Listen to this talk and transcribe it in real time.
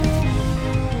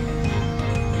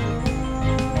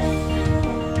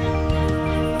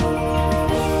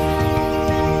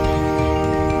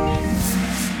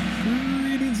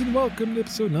welcome to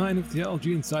episode 9 of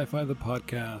Theology and Sci-Fi, the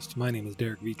podcast. My name is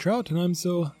Derek V. Trout, and I'm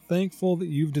so thankful that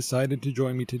you've decided to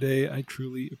join me today. I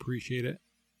truly appreciate it.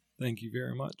 Thank you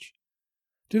very much.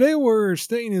 Today we're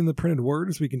staying in the printed word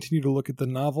as we continue to look at the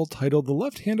novel titled The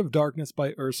Left Hand of Darkness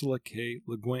by Ursula K.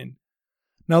 Guin.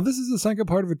 Now, this is the second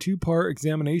part of a two-part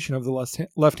examination of the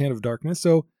Left Hand of Darkness,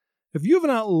 so if you have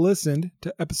not listened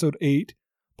to episode 8,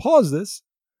 pause this.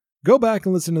 Go back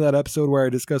and listen to that episode where I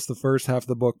discussed the first half of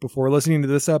the book before listening to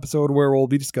this episode where we'll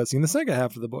be discussing the second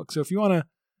half of the book. So if you want to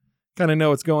kind of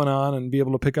know what's going on and be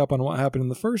able to pick up on what happened in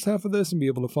the first half of this and be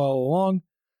able to follow along,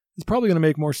 it's probably going to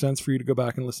make more sense for you to go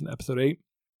back and listen to episode 8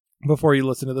 before you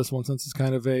listen to this one, since it's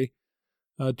kind of a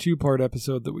two-part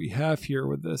episode that we have here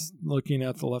with this, looking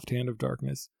at The Left Hand of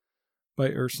Darkness by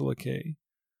Ursula K.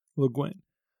 Guin.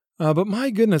 But my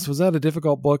goodness, was that a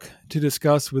difficult book to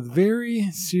discuss with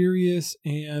very serious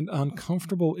and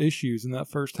uncomfortable issues in that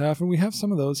first half, and we have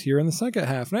some of those here in the second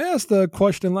half. And I asked the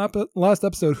question last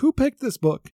episode, who picked this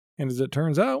book? And as it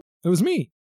turns out, it was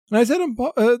me. And I said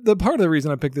the part of the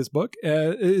reason I picked this book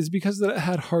is because that it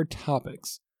had hard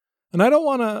topics. And I don't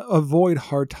want to avoid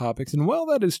hard topics, and while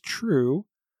that is true,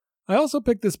 I also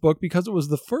picked this book because it was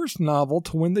the first novel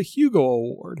to win the Hugo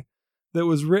Award that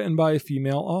was written by a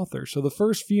female author. So the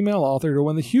first female author to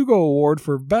win the Hugo Award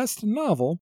for Best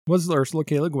Novel was Ursula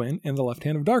K. Guin in The Left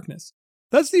Hand of Darkness.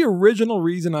 That's the original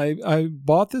reason I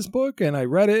bought this book, and I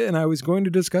read it, and I was going to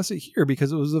discuss it here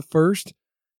because it was the first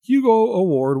Hugo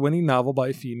Award-winning novel by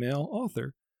a female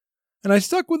author. And I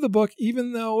stuck with the book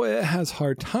even though it has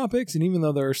hard topics, and even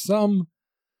though there is some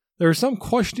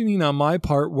questioning on my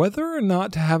part whether or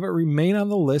not to have it remain on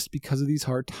the list because of these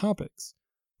hard topics.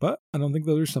 But I don't think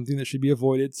those are something that should be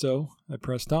avoided, so I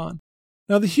pressed on.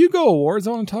 Now, the Hugo Awards,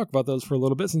 I want to talk about those for a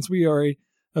little bit. Since we are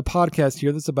a podcast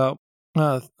here that's about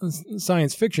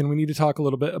science fiction, we need to talk a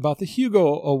little bit about the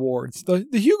Hugo Awards. The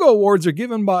Hugo Awards are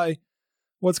given by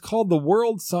what's called the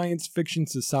World Science Fiction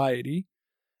Society,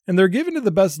 and they're given to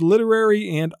the best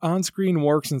literary and on-screen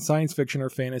works in science fiction or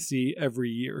fantasy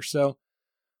every year. So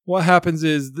what happens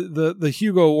is the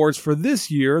Hugo Awards for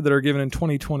this year that are given in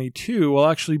 2022 will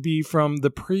actually be from the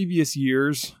previous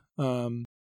year's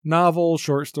novels,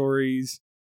 short stories,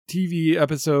 TV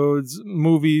episodes,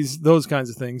 movies, those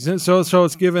kinds of things. And so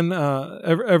it's given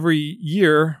every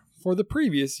year for the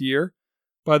previous year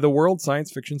by the World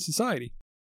Science Fiction Society.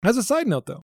 As a side note,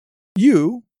 though,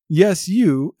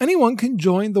 anyone can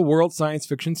join the World Science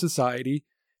Fiction Society,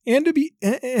 and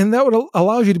that would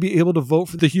allow you to be able to vote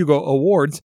for the Hugo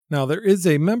Awards. Now, there is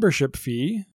a membership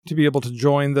fee to be able to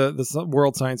join the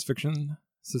World Science Fiction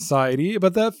Society,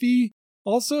 but that fee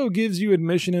also gives you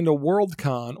admission into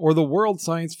WorldCon, or the World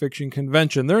Science Fiction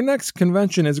Convention. Their next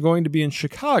convention is going to be in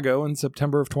Chicago in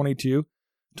September of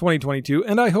 2022,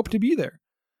 and I hope to be there.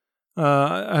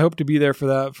 I hope to be there for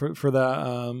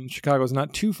that. Chicago's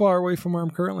not too far away from where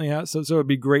I'm currently at, so it'd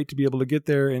be great to be able to get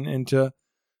there and to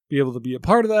be able to be a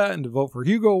part of that and to vote for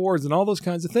Hugo Awards and all those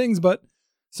kinds of things, but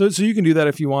So you can do that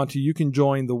if you want to. You can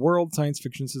join the World Science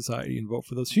Fiction Society and vote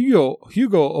for those Hugo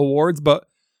Awards, but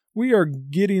we are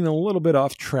getting a little bit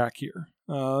off track here.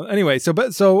 Anyway, so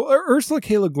Ursula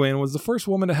K. Guin was the first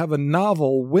woman to have a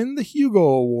novel win the Hugo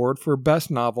Award for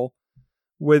Best Novel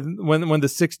when the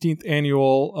 16th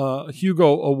annual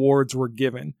Hugo Awards were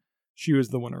given. She was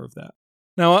the winner of that.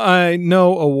 Now, I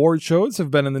know award shows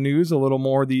have been in the news a little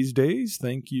more these days.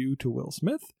 Thank you to Will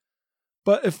Smith.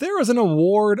 But if there was an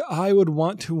award I would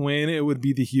want to win, it would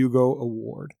be the Hugo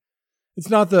Award.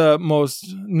 It's not the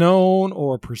most known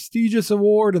or prestigious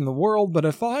award in the world, but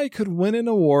if I could win an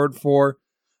award for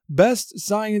Best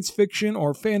Science Fiction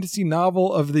or Fantasy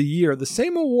Novel of the Year, the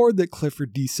same award that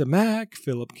Clifford D. Simak,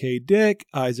 Philip K. Dick,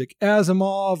 Isaac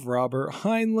Asimov, Robert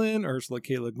Heinlein, Ursula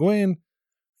K. Guin,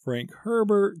 Frank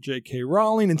Herbert, J.K.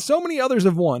 Rowling, and so many others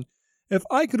have won, if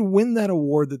I could win that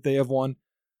award that they have won,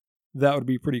 that would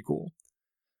be pretty cool.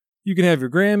 You can have your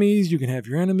Grammys, you can have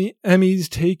your Emmys,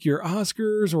 take your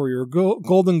Oscars or your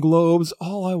Golden Globes.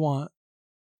 All I want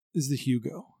is the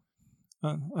Hugo.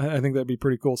 I think that'd be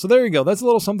pretty cool. So there you go. That's a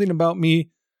little something about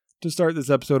me to start this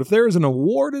episode. If there is an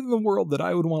award in the world that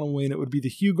I would want to win, it would be the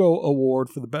Hugo Award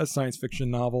for the Best Science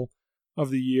Fiction Novel of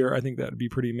the Year. I think that would be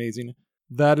pretty amazing.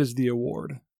 That is the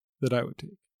award that I would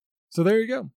take. So there you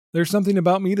go. There's something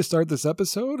about me to start this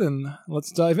episode, and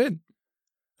let's dive in.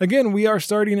 Again, we are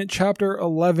starting at chapter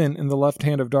 11 in The Left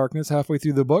Hand of Darkness, halfway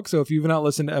through the book, so if you've not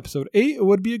listened to episode 8, it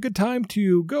would be a good time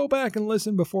to go back and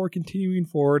listen before continuing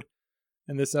forward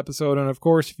in this episode. And of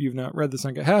course, if you've not read the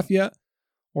second half yet,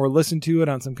 or listened to it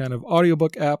on some kind of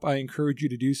audiobook app, I encourage you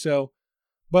to do so.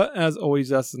 But as always,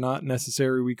 that's not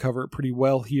necessary. We cover it pretty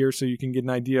well here, so you can get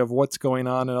an idea of what's going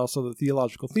on and also the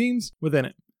theological themes within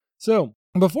it. So,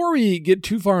 before we get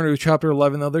too far into chapter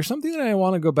 11, though, there's something that I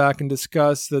want to go back and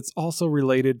discuss that's also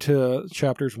related to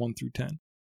chapters 1 through 10.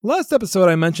 Last episode,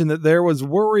 I mentioned that there was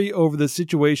worry over the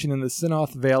situation in the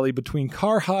Sinoth Valley between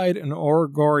Karhide and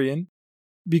Orgorian,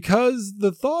 because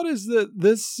the thought is that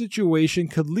this situation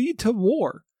could lead to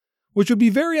war, which would be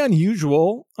very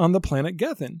unusual on the planet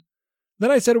Gethin. Then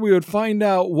I said we would find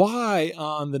out why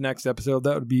on the next episode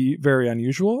that would be very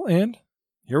unusual, and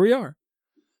here we are.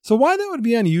 So why that would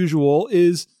be unusual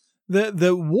is that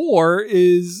the war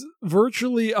is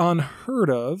virtually unheard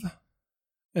of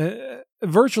on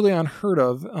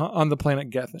the planet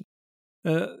Gethin.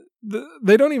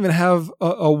 They don't even have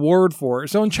a word for it.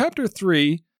 So in chapter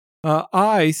 3,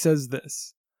 I says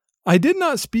this: I did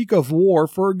not speak of war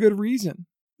for a good reason.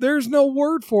 There's no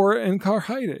word for it in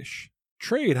Karhidish.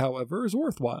 Trade, however, is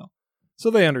worthwhile.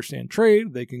 So they understand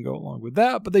trade, they can go along with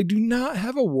that, but they do not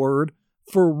have a word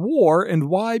for war. And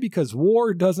why? Because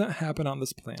war doesn't happen on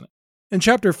this planet. In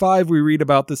chapter 5, we read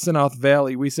about the Sinoth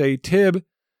Valley. We say Tib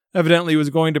evidently was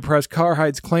going to press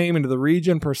Karhide's claim into the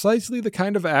region, precisely the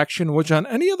kind of action which on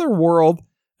any other world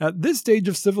at this stage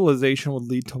of civilization would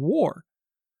lead to war.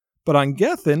 But on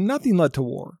Gethin, nothing led to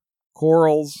war.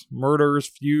 Quarrels, murders,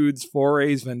 feuds,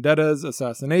 forays, vendettas,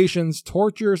 assassinations,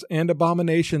 tortures, and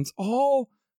abominations,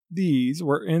 all these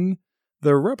were in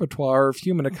the repertoire of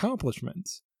human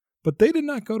accomplishments. But they did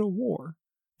not go to war.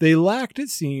 They lacked, it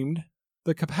seemed,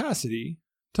 the capacity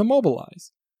to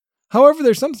mobilize. However,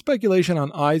 there's some speculation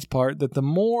on I's part that the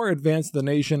more advanced the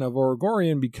nation of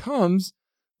Orgorian becomes,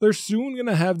 they're soon going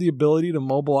to have the ability to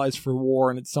mobilize for war,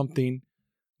 and it's something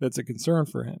that's a concern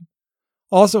for him.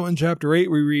 Also in chapter 8,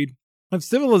 we read, if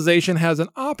civilization has an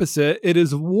opposite, it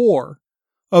is war.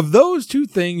 Of those two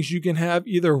things, you can have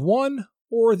either one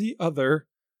or the other,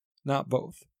 not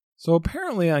both. So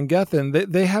apparently on Gethin,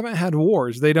 they haven't had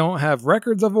wars. They don't have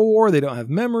records of a war. They don't have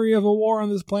memory of a war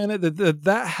on this planet.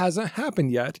 That hasn't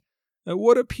happened yet. It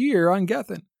would appear on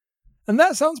Gethin. And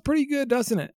that sounds pretty good,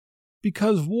 doesn't it?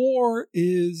 Because war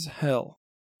is hell.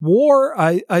 War,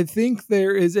 I think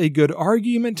there is a good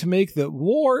argument to make that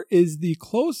war is the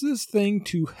closest thing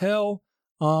to hell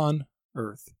on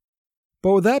earth.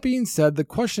 But with that being said, the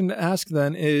question to ask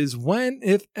then is, when,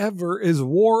 if ever, is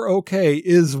war okay?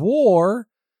 Is war,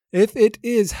 if it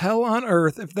is hell on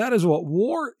earth, if that is what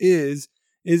war is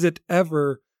it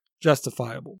ever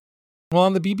justifiable? Well,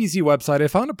 on the BBC website, I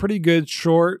found a pretty good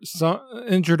short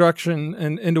introduction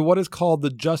into what is called the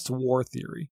just war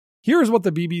theory. Here's what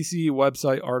the BBC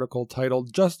website article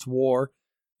titled Just War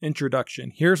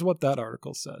Introduction. Here's what that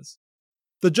article says.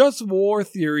 The just war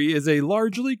theory is a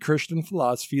largely Christian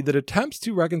philosophy that attempts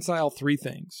to reconcile three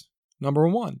things. Number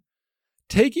 1,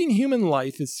 taking human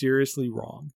life is seriously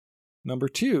wrong. Number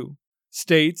 2,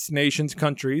 states, nations,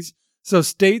 countries. So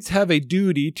states have a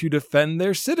duty to defend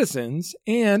their citizens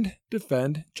and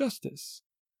defend justice.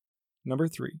 Number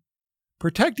 3,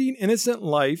 protecting innocent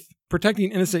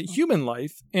human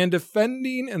life and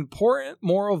defending important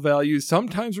moral values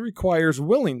sometimes requires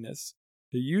willingness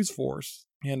to use force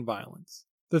and violence.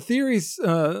 The theory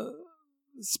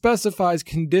specifies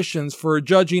conditions for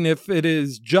judging if it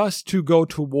is just to go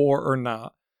to war or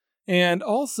not, and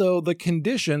also the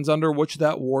conditions under which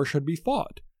that war should be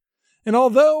fought. And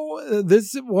although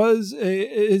this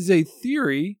is a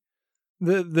theory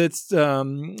that's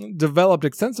developed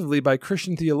extensively by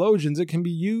Christian theologians, it can be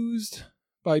used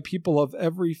by people of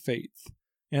every faith,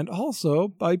 and also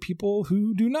by people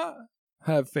who do not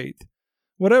have faith.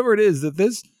 Whatever it is, that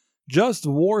this just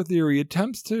war theory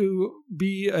attempts to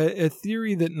be a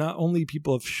theory that not only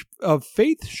people of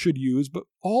faith should use, but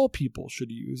all people should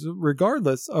use,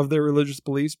 regardless of their religious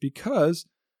beliefs, because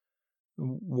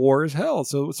war is hell,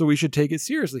 so we should take it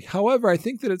seriously. However, I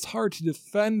think that it's hard to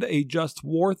defend a just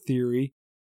war theory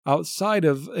outside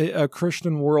of a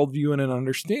Christian worldview and an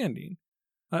understanding.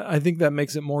 I think that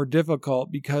makes it more difficult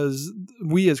because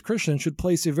we as Christians should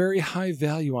place a very high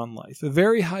value on life, a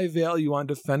very high value on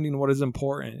defending what is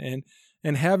important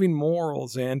and having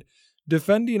morals and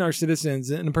defending our citizens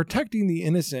and protecting the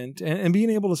innocent and being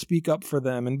able to speak up for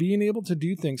them and being able to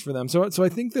do things for them. So I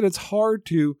think that it's hard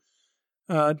to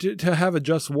have a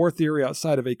just war theory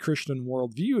outside of a Christian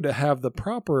worldview, to have the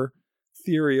proper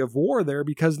theory of war there,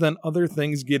 because then other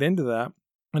things get into that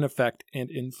and affect and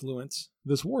influence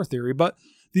this war theory. But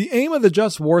the aim of the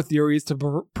just war theory is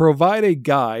to provide a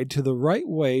guide to the right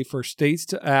way for states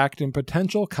to act in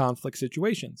potential conflict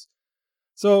situations.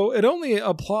 So it only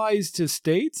applies to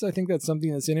states. I think that's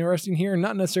something that's interesting here,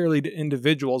 not necessarily to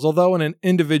individuals, although an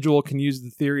individual can use the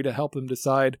theory to help them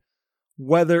decide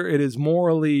whether it is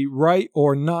morally right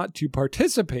or not to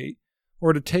participate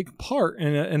or to take part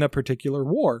in a particular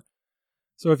war.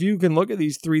 So if you can look at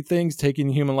these three things, taking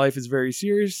human life is very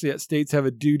serious, yet states have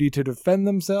a duty to defend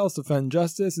themselves, defend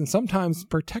justice, and sometimes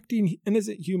protecting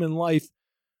innocent human life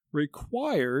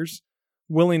requires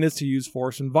willingness to use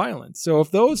force and violence. So if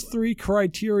those three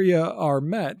criteria are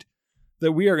met,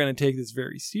 that we are going to take this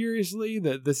very seriously,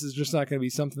 that this is just not going to be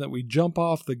something that we jump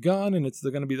off the gun and it's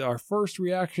going to be our first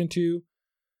reaction to.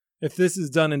 If this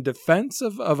is done in defense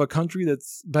of a country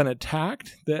that's been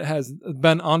attacked, that has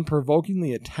been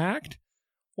unprovokingly attacked,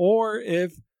 or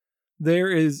if there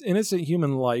is innocent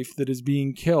human life that is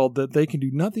being killed, that they can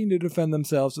do nothing to defend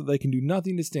themselves, that they can do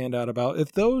nothing to stand out about.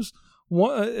 If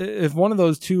one of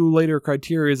those two later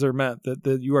criteria are met,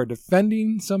 that you are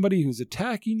defending somebody who's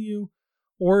attacking you,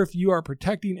 or if you are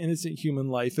protecting innocent human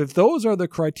life, if those are the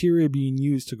criteria being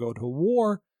used to go to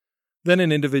war, then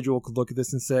an individual could look at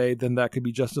this and say, then that could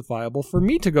be justifiable for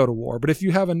me to go to war. But if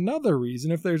you have another reason,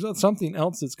 if there's something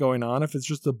else that's going on, if it's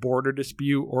just a border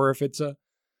dispute, or if it's a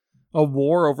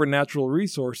war over natural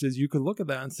resources, you could look at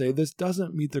that and say, this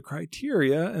doesn't meet the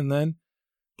criteria, and then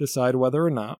decide whether or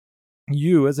not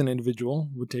you as an individual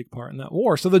would take part in that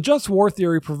war. So the just war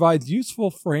theory provides useful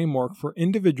framework for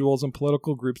individuals and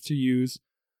political groups to use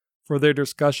for their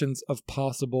discussions of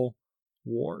possible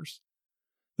wars.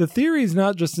 The theory is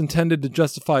not just intended to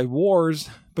justify wars,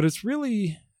 but it's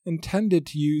really intended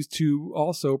to use to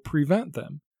also prevent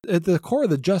them. At the core of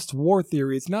the just war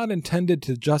theory, it's not intended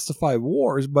to justify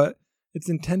wars, but it's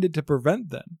intended to prevent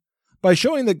them by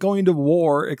showing that going to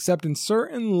war, except in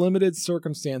certain limited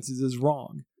circumstances, is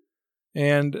wrong,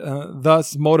 and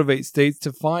thus motivate states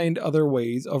to find other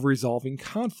ways of resolving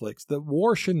conflicts. That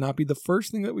war should not be the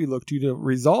first thing that we look to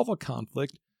resolve a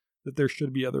conflict, that there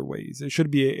should be other ways. It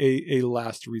should be a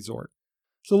last resort.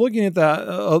 So looking at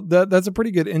that's a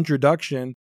pretty good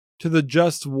introduction to the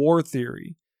just war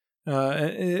theory.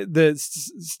 That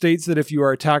states that if you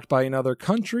are attacked by another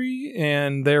country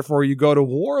and therefore you go to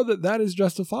war, that is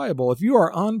justifiable. If you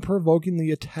are unprovokingly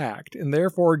attacked and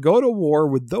therefore go to war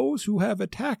with those who have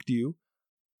attacked you,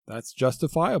 that's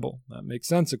justifiable. That makes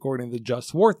sense according to the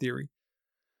just war theory.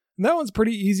 And that one's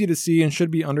pretty easy to see and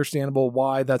should be understandable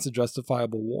why that's a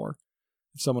justifiable war.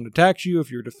 If someone attacks you,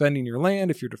 if you're defending your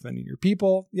land, if you're defending your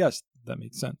people, yes, that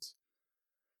makes sense.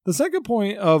 The second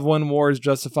point of when war is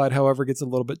justified, however, gets a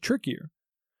little bit trickier.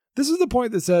 This is the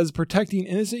point that says protecting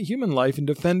innocent human life and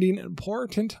defending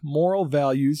important moral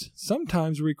values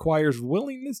sometimes requires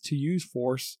willingness to use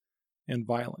force and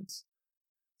violence.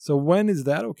 So when is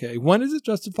that okay? When is it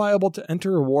justifiable to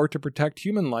enter a war to protect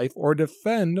human life or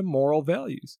defend moral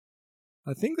values?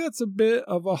 I think that's a bit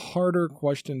of a harder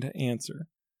question to answer.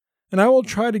 And I will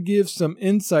try to give some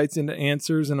insights into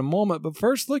answers in a moment, but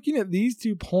first looking at these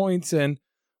 2 points, and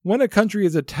when a country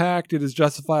is attacked, it is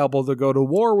justifiable to go to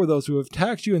war with those who have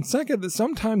attacked you, and second, that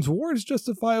sometimes war is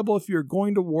justifiable if you're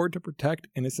going to war to protect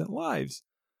innocent lives.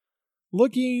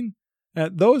 Looking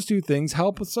at those 2 things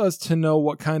helps us to know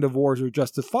what kind of wars are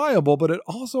justifiable, but it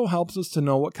also helps us to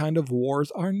know what kind of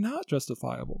wars are not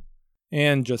justifiable.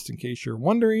 And just in case you're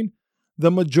wondering,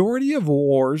 the majority of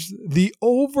wars, the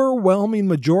overwhelming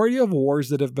majority of wars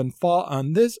that have been fought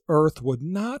on this earth would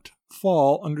not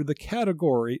fall under the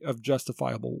category of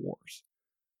justifiable wars.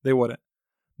 They wouldn't.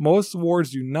 Most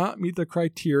wars do not meet the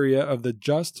criteria of the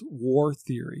just war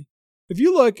theory. If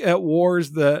you look at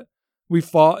wars that we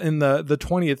fought in the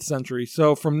 20th century,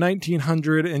 so from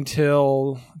 1900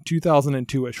 until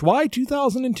 2002-ish. Why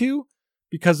 2002?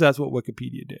 Because that's what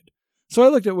Wikipedia did. So I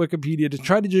looked at Wikipedia to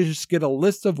try to just get a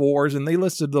list of wars, and they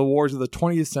listed the wars of the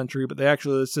 20th century, but they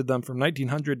actually listed them from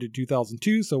 1900 to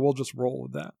 2002, so we'll just roll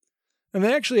with that. And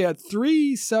they actually had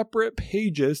 3 separate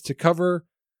pages to cover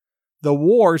the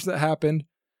wars that happened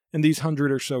in these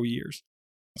 100 or so years.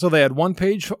 So they had 1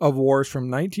 page of wars from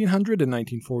 1900 to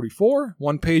 1944,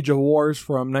 1 page of wars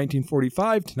from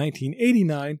 1945 to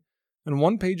 1989, and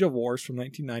 1 page of wars from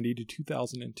 1990 to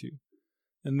 2002.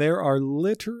 And there are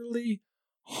literally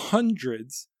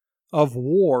hundreds of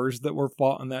wars that were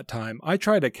fought in that time. I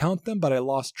tried to count them, but I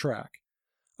lost track.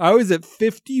 I was at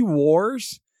 50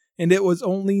 wars, and it was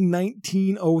only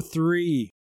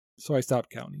 1903, so I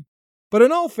stopped counting. But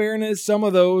in all fairness, some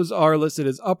of those are listed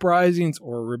as uprisings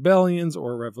or rebellions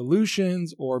or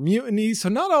revolutions or mutinies, so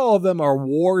not all of them are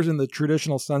wars in the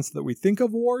traditional sense that we think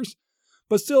of wars,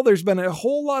 but still there's been a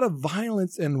whole lot of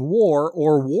violence and war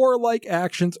or warlike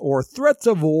actions or threats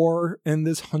of war in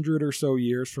this 100 or so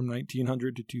years from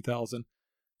 1900 to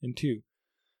 2002.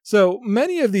 So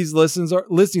many of these listings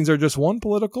are just one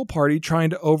political party trying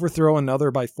to overthrow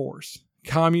another by force.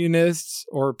 Communists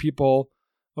or people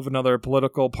of another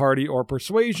political party or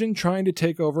persuasion trying to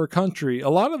take over a country. A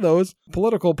lot of those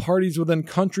political parties within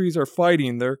countries are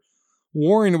fighting. They're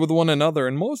warring with one another,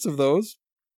 and most of those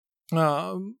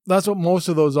That's what most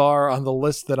of those are on the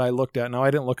list that I looked at. Now,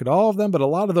 I didn't look at all of them, but a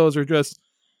lot of those are just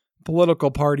political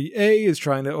party A is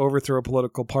trying to overthrow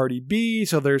political party B,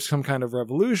 so there's some kind of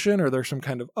revolution, or there's some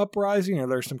kind of uprising, or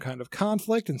there's some kind of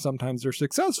conflict, and sometimes they're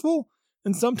successful,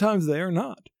 and sometimes they are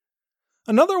not.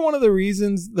 Another one of the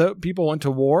reasons that people went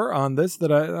to war on this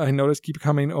that I noticed keep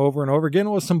coming over and over again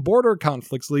was some border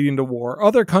conflicts leading to war.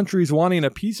 Other countries wanting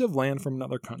a piece of land from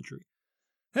another country.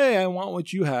 Hey, I want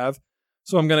what you have,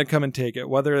 so I'm going to come and take it.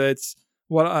 Whether it's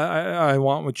what I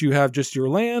want what you have, just your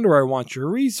land, or I want your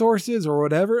resources, or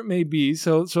whatever it may be.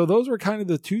 So those were kind of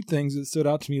the two things that stood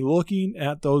out to me looking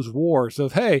at those wars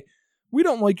of, hey, we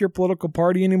don't like your political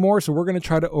party anymore, so we're going to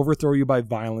try to overthrow you by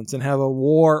violence and have a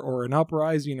war or an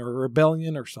uprising or a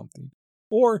rebellion or something.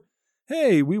 Or,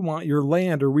 hey, we want your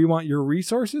land or we want your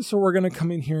resources, so we're going to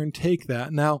come in here and take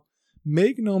that. Now,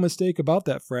 make no mistake about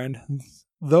that, friend.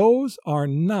 Those are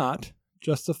not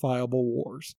justifiable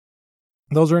wars.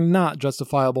 Those are not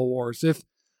justifiable wars. If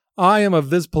I am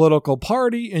of this political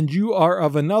party and you are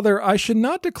of another, I should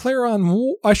not declare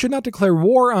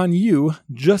war on you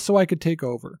just so I could take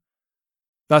over.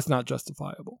 That's not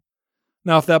justifiable.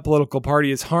 Now, if that political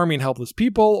party is harming helpless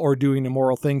people or doing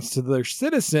immoral things to their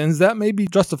citizens, that may be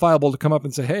justifiable to come up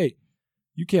and say, hey,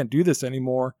 you can't do this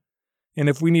anymore. And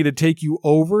if we need to take you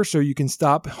over so you can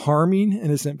stop harming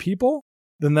innocent people,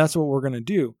 then that's what we're going to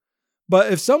do.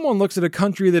 But if someone looks at a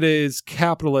country that is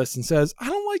capitalist and says, I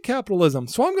don't like capitalism,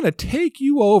 so I'm going to take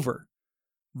you over,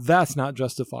 that's not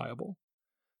justifiable.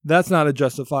 That's not a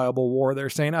justifiable war. They're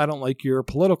saying, I don't like your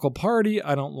political party,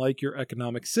 I don't like your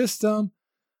economic system,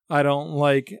 I don't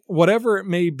like whatever it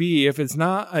may be. If it's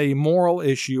not a moral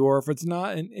issue or if it's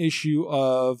not an issue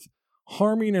of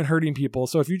harming and hurting people.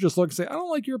 So if you just look and say, I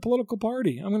don't like your political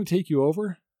party, I'm going to take you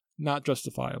over, not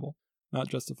justifiable. Not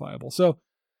justifiable. So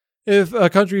if a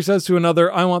country says to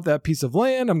another, I want that piece of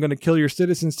land, I'm going to kill your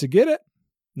citizens to get it,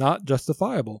 not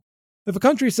justifiable. If a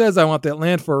country says, I want that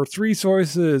land for its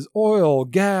resources, oil,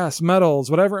 gas,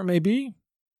 metals, whatever it may be,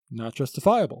 not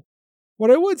justifiable.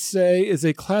 What I would say is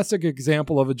a classic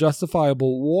example of a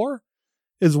justifiable war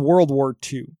is World War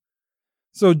II.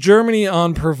 So Germany goes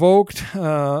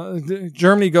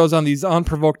on these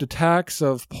unprovoked attacks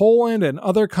of Poland and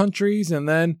other countries, and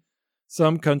then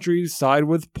some countries side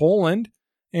with Poland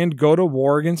and go to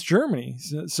war against Germany.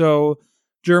 So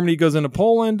Germany goes into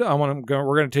Poland. We're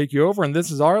going to take you over, and this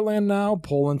is our land now.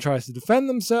 Poland tries to defend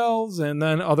themselves, and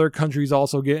then other countries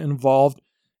also get involved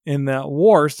in that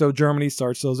war. So Germany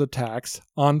starts those attacks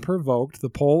unprovoked.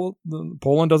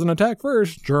 Poland doesn't attack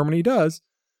first. Germany does,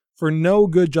 for no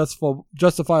good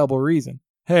justifiable reason.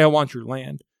 Hey, I want your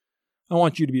land. I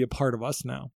want you to be a part of us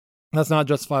now. That's not a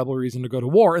justifiable reason to go to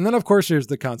war. And then, of course, there's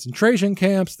the concentration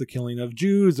camps, the killing of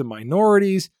Jews and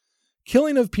minorities,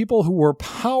 killing of people who were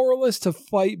powerless to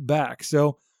fight back.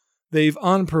 So they've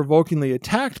unprovokingly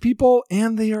attacked people,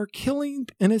 and they are killing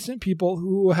innocent people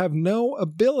who have no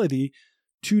ability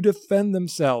to defend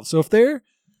themselves. So if there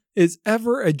is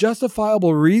ever a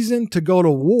justifiable reason to go to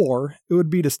war, it would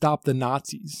be to stop the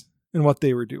Nazis and what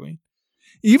they were doing.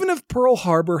 Even if Pearl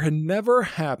Harbor had never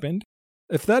happened,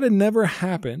 if that had never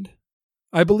happened,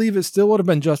 I believe it still would have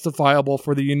been justifiable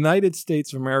for the United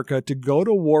States of America to go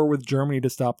to war with Germany to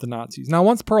stop the Nazis. Now,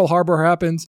 once Pearl Harbor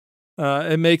happens,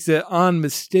 it makes it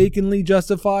unmistakably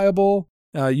justifiable.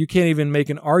 You can't even make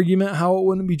an argument how it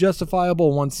wouldn't be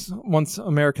justifiable once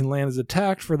American land is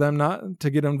attacked for them not to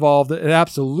get involved. It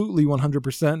absolutely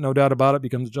 100%, no doubt about it,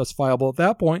 becomes justifiable at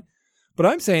that point. But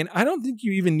I'm saying I don't think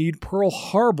you even need Pearl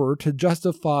Harbor to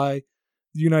justify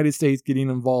the United States getting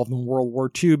involved in World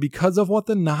War II because of what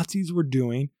the Nazis were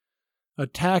doing,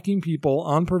 attacking people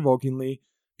unprovokingly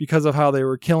because of how they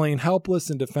were killing helpless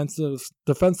and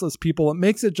defenseless people. It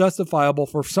makes it justifiable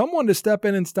for someone to step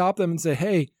in and stop them and say,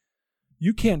 hey,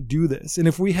 you can't do this. And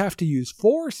if we have to use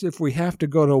force, if we have to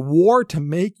go to war to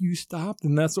make you stop,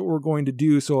 then that's what we're going to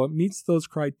do. So it meets those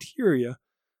criteria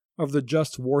of the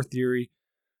just war theory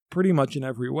pretty much in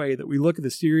every way, that we look at the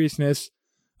seriousness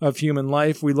of human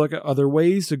life. We look at other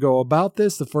ways to go about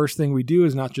this. The first thing we do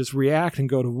is not just react and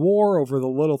go to war over the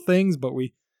little things, but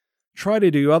we try to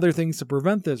do other things to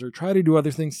prevent this, or try to do other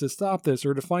things to stop this,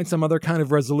 or to find some other kind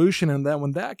of resolution. And then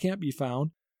when that can't be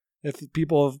found, if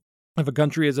a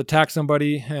country has attacked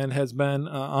somebody and has been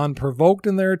unprovoked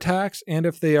in their attacks, and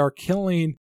if they are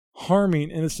killing, harming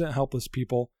innocent, helpless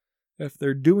people, if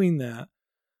they're doing that,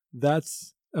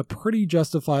 that's a pretty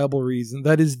justifiable reason.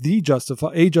 That is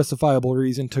a justifiable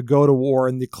reason to go to war.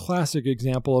 And the classic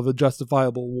example of a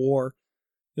justifiable war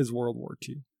is World War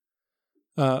II.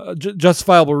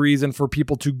 Justifiable reason for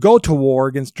people to go to war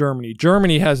against Germany.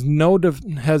 Germany has no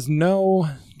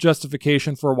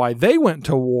justification for why they went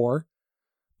to war,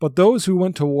 but those who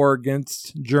went to war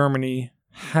against Germany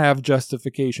have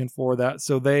justification for that,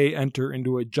 so they enter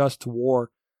into a just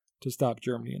war to stop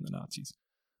Germany and the Nazis.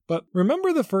 But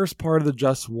remember the first part of the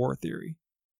just war theory.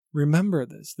 Remember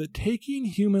this, that taking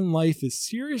human life is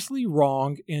seriously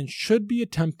wrong and should be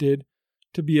attempted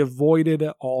to be avoided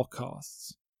at all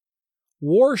costs.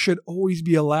 War should always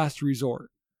be a last resort,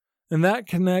 and that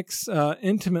connects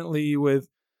intimately with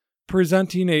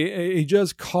presenting a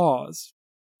just cause.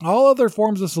 All other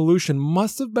forms of solution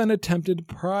must have been attempted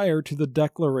prior to the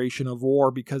declaration of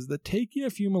war, because the taking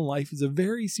of human life is a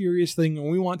very serious thing, and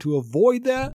we want to avoid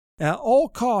that at all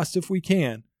costs if we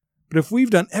can. But if we've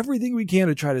done everything we can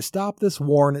to try to stop this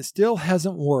war and it still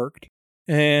hasn't worked,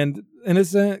 and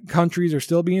innocent countries are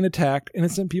still being attacked,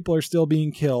 innocent people are still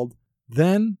being killed,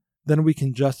 then we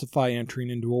can justify entering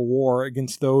into a war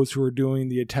against those who are doing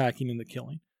the attacking and the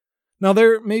killing. Now,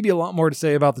 there may be a lot more to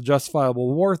say about the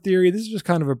justifiable war theory. This is just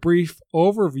kind of a brief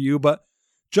overview, but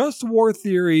just war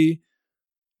theory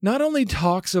not only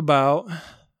talks about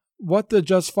what the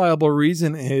justifiable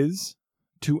reason is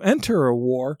to enter a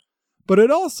war, but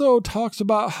it also talks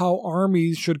about how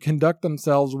armies should conduct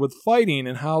themselves with fighting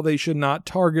and how they should not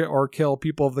target or kill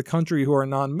people of the country who are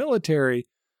non-military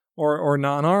or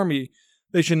non-army.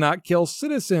 They should not kill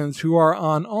citizens who are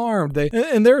unarmed.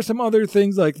 And there are some other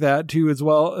things like that too, as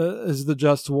well as the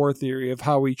just war theory of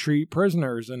how we treat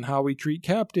prisoners and how we treat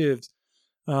captives,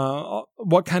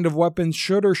 what kind of weapons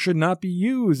should or should not be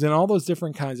used, and all those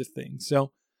different kinds of things.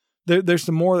 So there's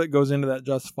some more that goes into that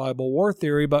justifiable war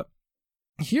theory, but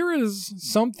here is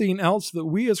something else that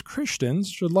we as Christians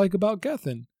should like about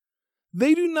Gethin.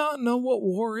 They do not know what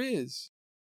war is,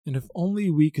 and if only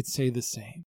we could say the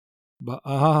same. But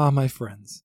my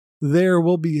friends, there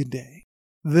will be a day.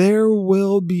 There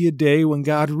will be a day when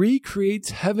God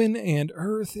recreates heaven and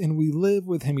earth and we live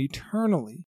with Him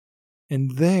eternally.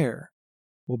 And there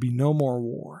will be no more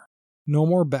war, no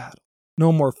more battle,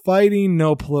 no more fighting,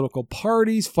 no political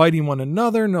parties fighting one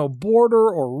another, no border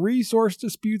or resource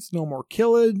disputes, no more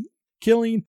killing,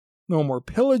 no more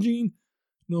pillaging,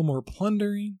 no more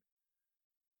plundering.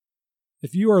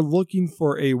 If you are looking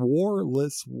for a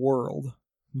warless world,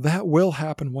 that will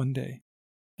happen one day.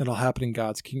 It'll happen in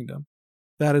God's kingdom.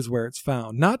 That is where it's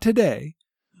found. Not today,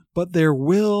 but there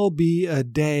will be a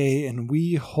day, and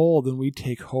we hold and we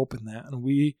take hope in that, and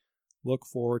we look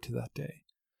forward to that day.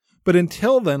 But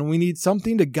until then, we need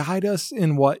something to guide us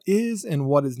in what is and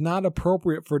what is not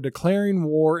appropriate for declaring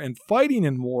war and fighting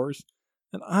in wars,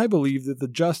 and I believe that the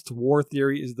just war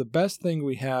theory is the best thing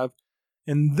we have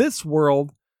in this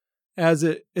world as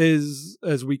it is,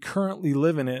 as we currently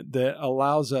live in it, that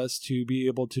allows us to be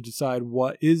able to decide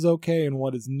what is okay and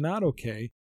what is not okay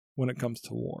when it comes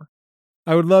to war.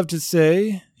 I would love to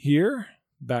say here,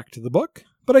 back to the book,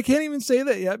 but I can't even say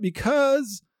that yet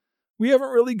because we haven't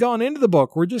really gone into the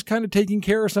book. We're just kind of taking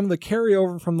care of some of the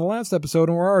carryover from the last episode,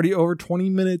 and we're already over 20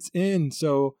 minutes in,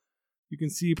 so you can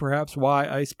see perhaps why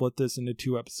I split this into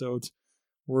 2 episodes.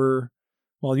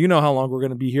 Well, you know how long we're going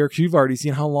to be here because you've alrealready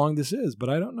seen how long this is, but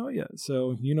I don't know yet.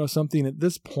 So you know something at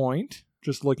this point,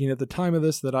 just looking at the time of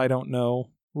this, that I don't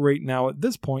know right now at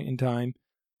this point in time.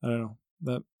 I don't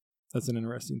know. That's an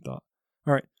interesting thought.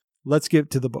 All right, let's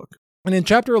get to the book. And in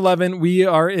chapter 11, we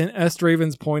are in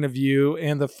Estraven's point of view,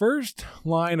 and the first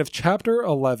line of chapter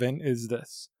 11 is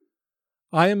this: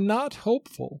 I am not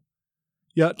hopeful,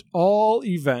 yet all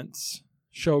events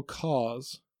show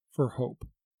cause for hope.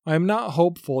 I am not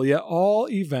hopeful, yet all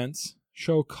events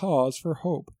show cause for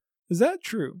hope. Is that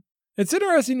true? It's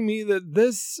interesting to me that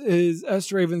this is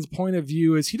Estraven's point of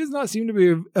view, as he does not seem to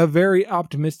be a very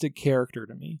optimistic character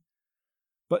to me.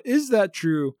 But is that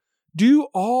true? Do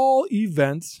all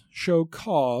events show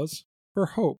cause for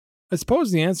hope? I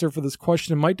suppose the answer for this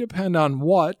question might depend on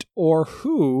what or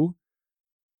who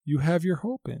you have your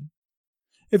hope in.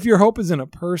 If your hope is in a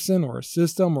person or a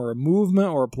system or a movement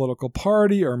or a political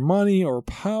party or money or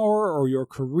power or your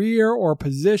career or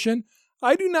position,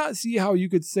 I do not see how you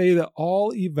could say that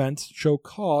all events show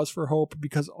cause for hope,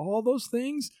 because all those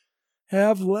things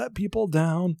have let people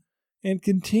down and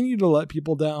continue to let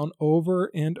people down over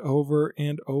and over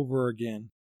and over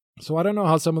again. So I don't know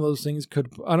how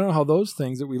those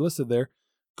things that we listed there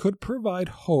could provide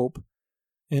hope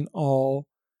in all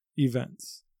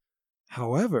events.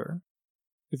 However,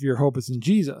 if your hope is in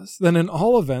Jesus, then in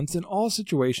all events, in all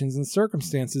situations and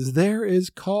circumstances, there is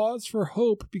cause for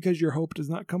hope, because your hope does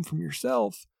not come from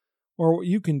yourself or what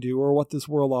you can do or what this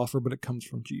world offers, but it comes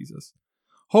from Jesus.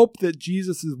 Hope that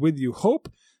Jesus is with you. Hope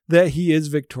that He is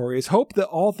victorious. Hope that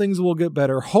all things will get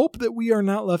better. Hope that we are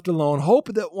not left alone.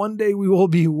 Hope that one day we will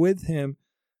be with Him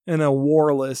in a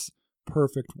warless,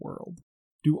 perfect world.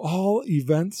 Do all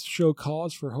events show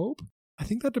cause for hope? I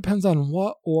think that depends on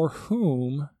what or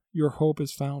whom your hope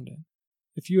is found in.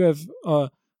 If you have a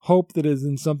hope that is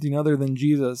in something other than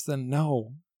Jesus, then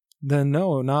no,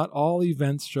 not all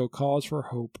events show cause for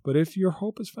hope. But if your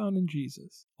hope is found in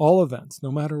Jesus, all events,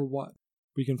 no matter what,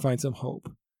 we can find some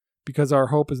hope. Because our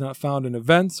hope is not found in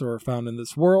events or found in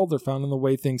this world or found in the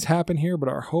way things happen here, but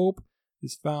our hope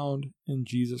is found in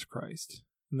Jesus Christ.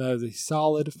 And that is a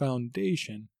solid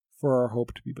foundation for our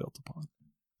hope to be built upon.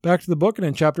 Back to the book, and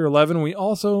in chapter 11, we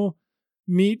also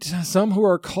meet some who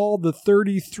are called the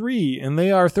 33, and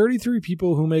they are 33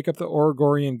 people who make up the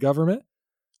Oregorian government.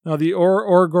 Now, the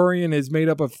Oregorian is made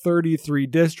up of 33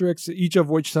 districts, each of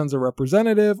which sends a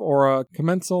representative or a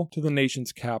commensal to the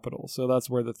nation's capital. So that's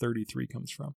where the 33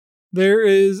 comes from. There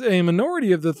is a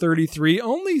minority of the 33,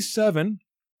 only 7,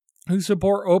 who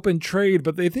support open trade,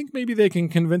 but they think maybe they can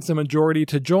convince a majority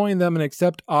to join them and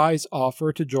accept I's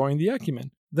offer to join the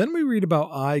ecumen. Then we read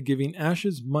about I giving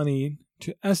Ash's money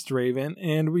to Estraven,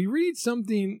 and we read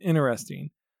something interesting.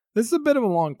 This is a bit of a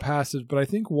long passage, but I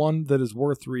think one that is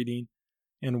worth reading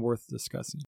and worth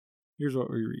discussing. Here's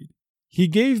what we read. He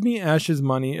gave me Ash's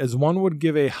money as one would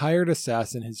give a hired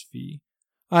assassin his fee.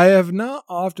 I have not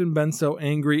often been so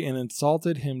angry and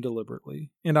insulted him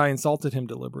deliberately,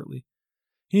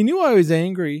 He knew I was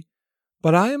angry,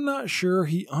 but I am not sure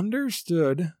he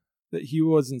understood that he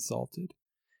was insulted.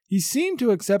 He seemed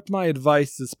to accept my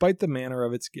advice despite the manner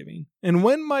of its giving, and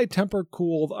when my temper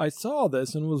cooled, I saw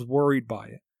this and was worried by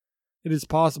it. It is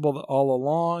possible that all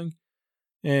along,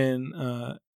 in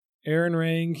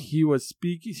Aaronrang, he was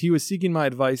seeking my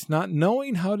advice, not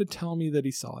knowing how to tell me that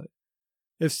he saw it.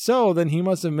 If so, then he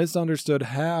must have misunderstood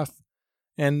half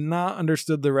and not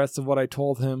understood the rest of what I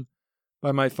told him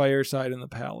by my fireside in the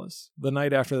palace, the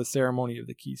night after the ceremony of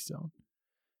the keystone.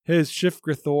 His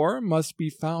Shifgrathor must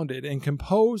be founded and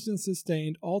composed and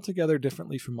sustained altogether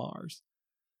differently from ours.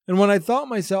 And when I thought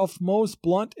myself most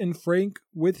blunt and frank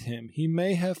with him, he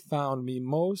may have found me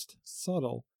most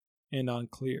subtle and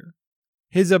unclear.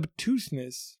 His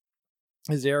obtuseness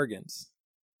is arrogance.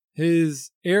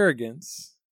 His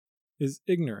arrogance is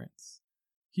ignorance.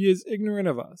 He is ignorant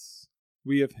of us,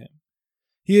 we of him.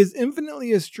 He is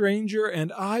infinitely a stranger,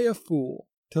 and I a fool,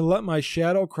 to let my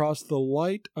shadow cross the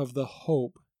light of the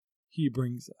hope he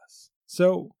brings us.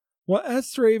 So, what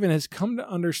Estraven has come to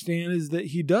understand is that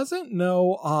he doesn't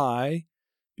know I,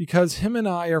 because him and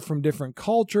I are from different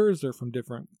cultures, they're from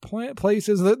different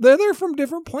places, they're from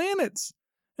different planets,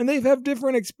 and they have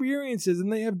different experiences,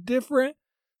 and they have different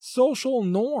social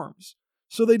norms.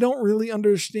 So they don't really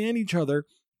understand each other.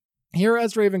 Here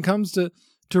Estraven comes to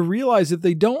realize that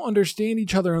they don't understand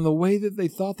each other in the way that they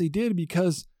thought they did,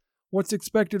 because what's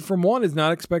expected from one is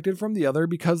not expected from the other,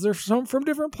 because they're from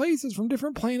different places, from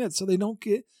different planets. So they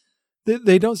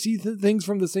don't see things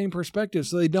from the same perspective.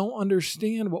 So they don't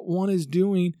understand what one is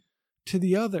doing to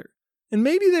the other. And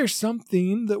maybe there's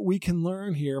something that we can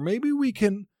learn here. Maybe we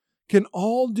can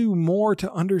all do more to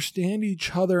understand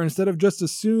each other instead of just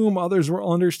assume others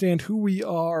will understand who we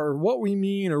are, or what we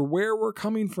mean, or where we're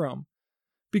coming from.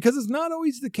 Because it's not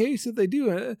always the case that they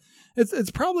do.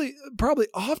 It's probably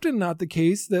often not the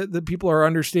case that people are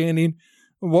understanding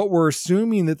what we're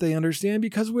assuming that they understand,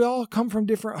 because we all come from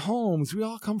different homes. We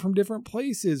all come from different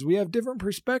places. We have different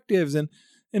perspectives, and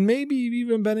maybe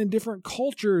even been in different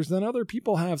cultures than other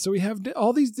people have. So we have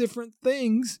all these different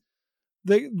things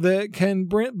that can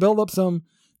build up some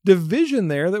division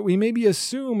there that we maybe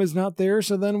assume is not there.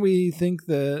 So then we think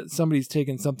that somebody's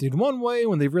taken something one way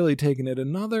when they've really taken it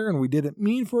another, and we didn't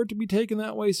mean for it to be taken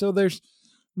that way. So there's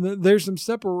some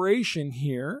separation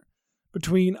here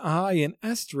between I and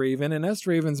Estraven, and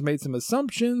Estraven's made some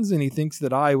assumptions, and he thinks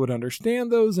that I would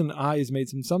understand those, and I has made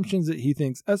some assumptions that he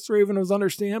thinks Estraven would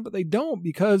understand, but they don't,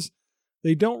 because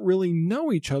they don't really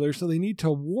know each other. So they need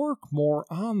to work more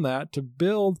on that to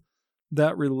build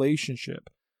that relationship,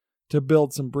 to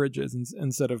build some bridges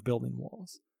instead of building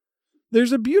walls.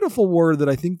 There's a beautiful word that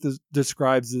I think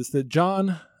describes this that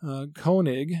John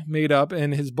Koenig made up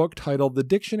in his book titled The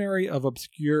Dictionary of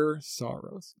Obscure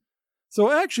Sorrows. So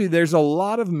actually, there's a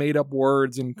lot of made-up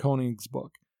words in Koenig's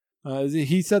book.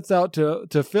 He sets out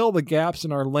to fill the gaps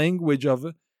in our language of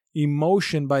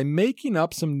emotion by making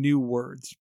up some new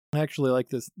words. I actually like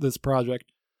this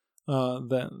project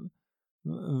that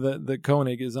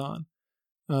Koenig is on.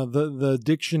 The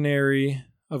Dictionary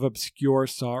of Obscure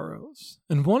Sorrows.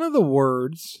 And one of the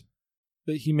words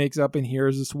that he makes up in here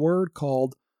is this word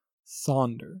called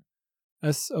sonder.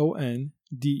 Sonder.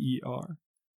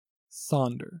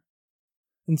 Sonder.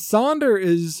 And sonder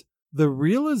is The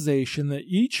realization that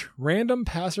each random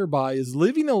passerby is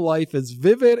living a life as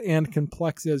vivid and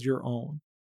complex as your own,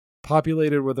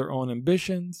 populated with their own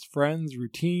ambitions, friends,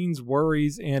 routines,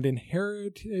 worries, and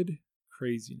inherited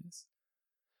craziness.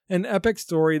 An epic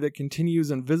story that continues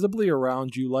invisibly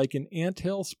around you like an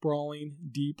anthill sprawling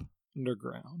deep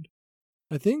underground.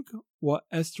 I think what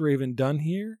Estraven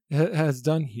has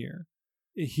done here,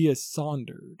 he has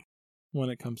sondered when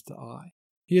it comes to I.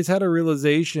 He has had a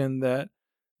realization that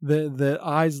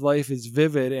I's life is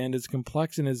vivid and is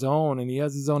complex in his own, and he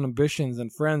has his own ambitions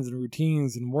and friends and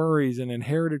routines and worries and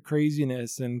inherited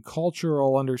craziness and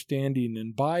cultural understanding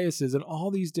and biases and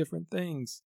all these different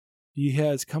things. He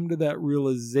has come to that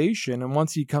realization, and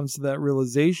once he comes to that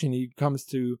realization, he comes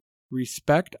to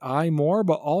respect I more,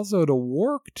 but also to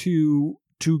work to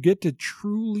get to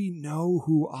truly know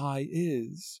who I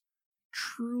is,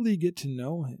 truly get to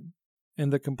know him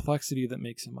and the complexity that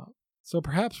makes him up. So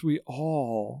perhaps we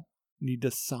all need to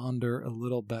sonder a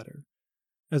little better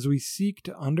as we seek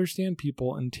to understand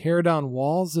people and tear down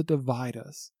walls that divide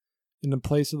us, and in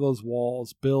place of those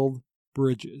walls, build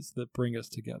bridges that bring us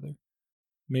together.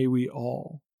 May we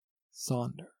all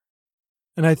sonder.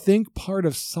 And I think part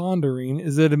of sondering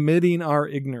is admitting our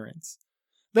ignorance.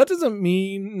 That doesn't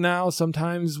mean now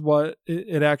sometimes what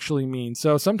it actually means.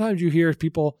 So sometimes you hear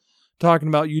people talking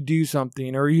about you do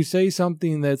something or you say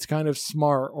something that's kind of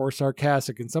smart or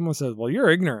sarcastic and someone says, well, you're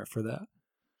ignorant for that.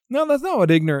 No, that's not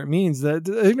what ignorant means. That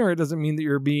ignorant doesn't mean that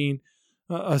you're being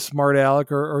a smart aleck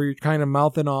or you're kind of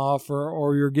mouthing off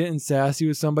or you're getting sassy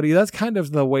with somebody. That's kind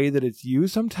of the way that it's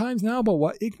used sometimes now. But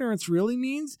what ignorance really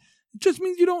means, it just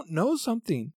means you don't know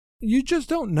something. You just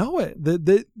don't know it.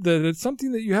 That it's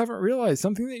something that you haven't realized,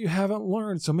 something that you haven't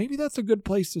learned. So maybe that's a good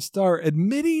place to start,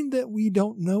 admitting that we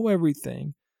don't know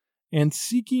everything and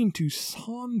seeking to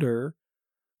sonder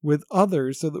with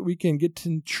others so that we can get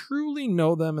to truly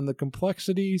know them and the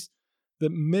complexities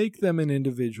that make them an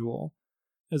individual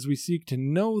as we seek to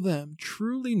know them,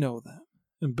 truly know them,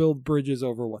 and build bridges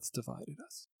over what's divided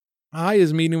us. I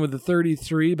is meeting with the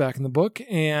 33 back in the book,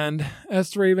 and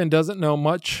Estraven doesn't know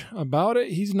much about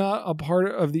it. He's not a part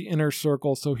of the inner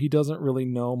circle, so he doesn't really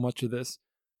know much of this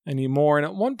anymore. And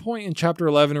at one point in chapter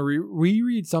 11, we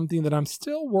read something that I'm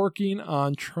still working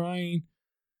on trying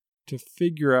to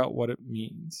figure out what it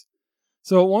means.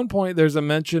 So at one point, there's a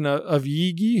mention of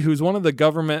Yigi, who's one of the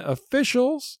government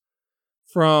officials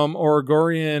from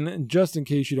Orgorian, just in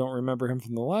case you don't remember him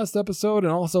from the last episode,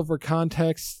 and also for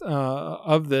context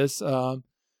of this,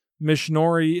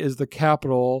 Mishnori is the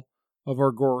capital of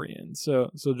Orgorian.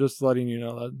 So just letting you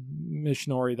know that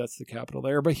Mishnori, that's the capital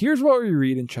there. But here's what we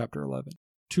read in chapter 11.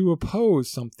 To oppose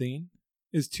something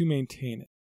is to maintain it.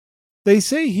 They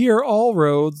say here all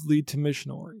roads lead to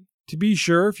Mishnori. To be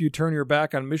sure, if you turn your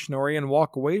back on Mishnori and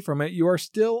walk away from it, you are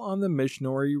still on the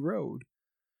Mishnori road.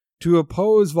 To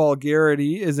oppose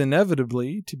vulgarity is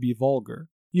inevitably to be vulgar.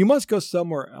 You must go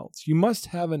somewhere else. You must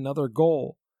have another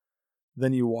goal.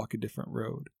 Then you walk a different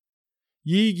road.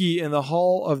 Yigi in the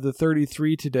Hall of the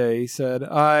 33 today said,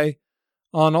 I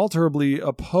unalterably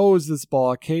oppose this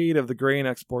blockade of the grain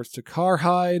exports to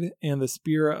Karhide and the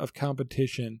spirit of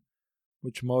competition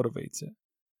which motivates it.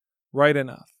 Right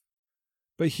enough.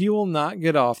 But he will not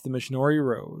get off the Mishnori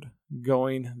road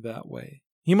going that way.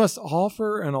 He must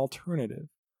offer an alternative.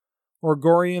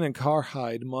 Orgorian and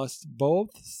Karhide must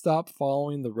both stop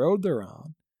following the road they're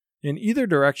on. In either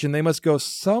direction, they must go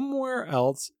somewhere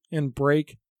else and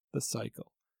break the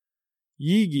cycle.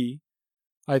 Yigi,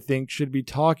 I think, should be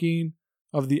talking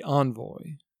of the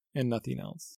envoy and nothing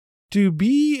else. To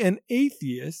be an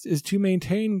atheist is to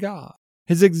maintain God.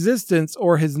 His existence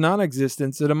or his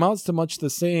non-existence, it amounts to much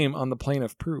the same on the plane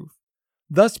of proof.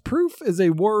 Thus, proof is a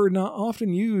word not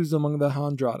often used among the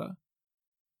Handrada,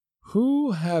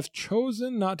 who have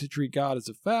chosen not to treat God as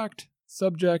a fact,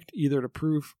 subject either to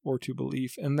proof or to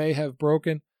belief, and they have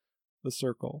broken the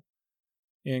circle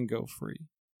and go free.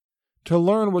 To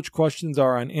learn which questions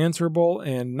are unanswerable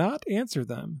and not answer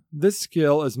them, this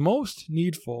skill is most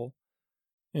needful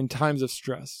in times of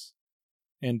stress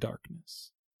and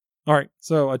darkness. All right,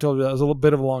 so I told you that was a little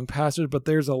bit of a long passage, but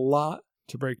there's a lot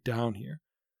to break down here.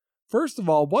 First of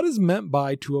all, what is meant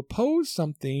by to oppose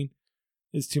something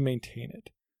is to maintain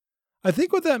it. I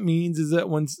think what that means is that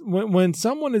when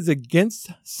someone is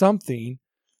against something,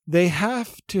 they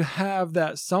have to have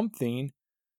that something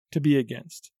to be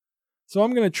against. So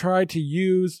I'm going to try to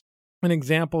use an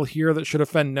example here that should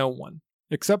offend no one,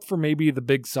 except for maybe the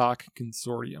Big Sock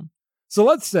Consortium. So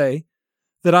let's say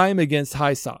that I am against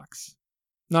high socks.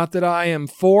 Not that I am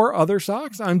for other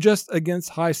socks, I'm just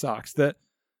against high socks. That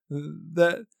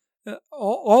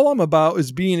all I'm about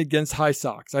is being against high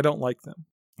socks. I don't like them.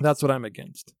 That's what I'm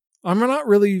against. I'm not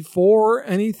really for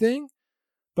anything,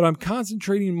 but I'm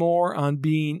concentrating more on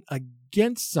being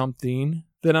against something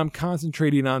than I'm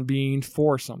concentrating on being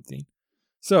for something.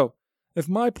 So, if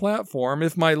my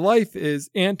life is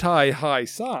anti-high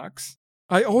socks,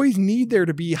 I always need there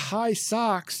to be high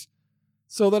socks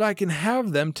so that I can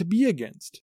have them to be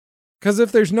against. Because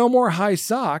if there's no more high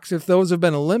socks, if those have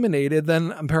been eliminated,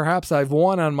 then perhaps I've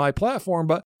won on my platform.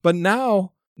 But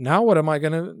now what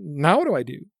do I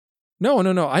do?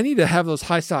 No. I need to have those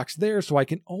high socks there so I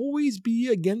can always be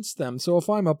against them. So if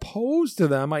I'm opposed to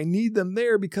them, I need them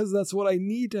there because that's what I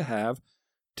need to have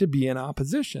to be in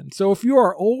opposition. So if you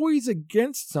are always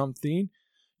against something,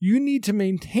 you need to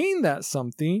maintain that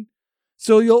something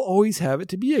so you'll always have it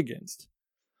to be against.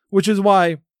 Which is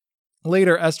why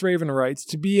later S. Raven writes,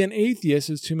 to be an atheist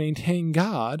is to maintain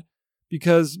God,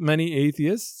 because many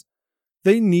atheists,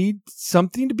 they need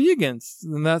something to be against,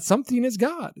 and that something is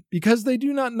God. Because they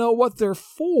do not know what they're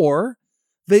for,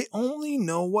 they only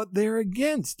know what they're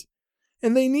against.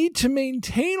 And they need to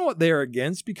maintain what they're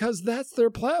against because that's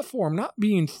their platform, not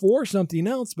being for something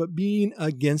else, but being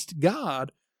against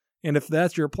God. And if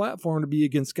that's your platform to be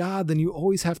against God, then you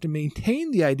always have to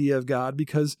maintain the idea of God,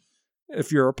 because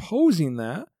if you're opposing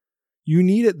that, you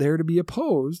need it there to be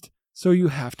opposed, so you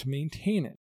have to maintain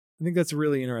it. I think that's a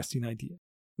really interesting idea.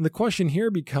 And the question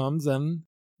here becomes then,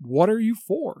 what are you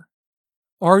for?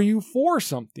 Are you for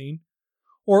something,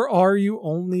 or are you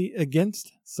only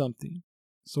against something?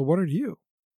 So what are you?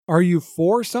 Are you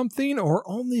for something or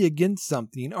only against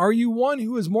something? Are you one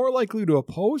who is more likely to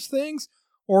oppose things,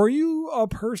 or are you a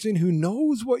person who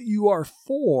knows what you are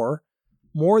for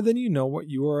more than you know what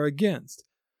you are against?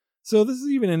 So this is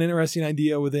even an interesting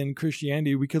idea within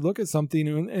Christianity. We could look at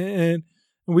something and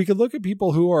we could look at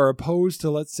people who are opposed to,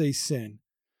 let's say, sin.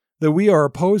 That we are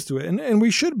opposed to it. And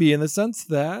we should be, in the sense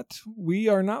that we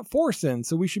are not for sin.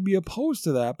 So we should be opposed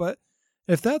to that. But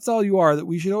if that's all you are, that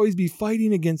we should always be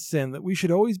fighting against sin, that we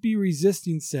should always be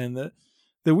resisting sin,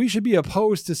 that we should be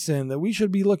opposed to sin, that we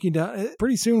should be looking down.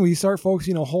 Pretty soon we start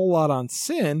focusing a whole lot on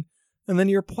sin, and then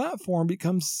your platform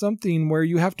becomes something where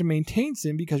you have to maintain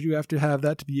sin because you have to have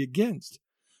that to be against.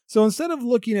 So instead of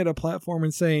looking at a platform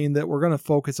and saying that we're going to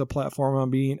focus a platform on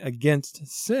being against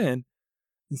sin,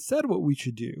 instead what we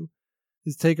should do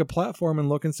is take a platform and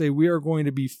look and say we are going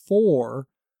to be for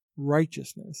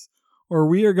righteousness, or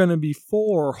we are going to be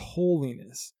for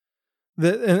holiness.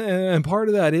 And part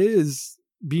of that is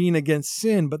being against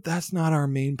sin, but that's not our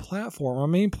main platform. Our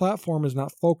main platform is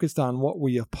not focused on what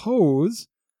we oppose.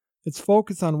 It's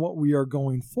focused on what we are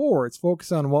going for. It's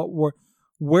focused on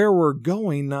where we're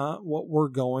going, not what we're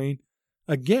going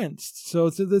against. So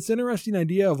it's this interesting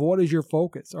idea of what is your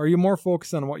focus. Are you more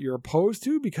focused on what you're opposed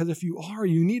to? Because if you are,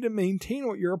 you need to maintain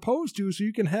what you're opposed to so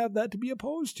you can have that to be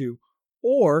opposed to.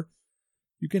 Or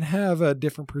you can have a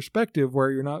different perspective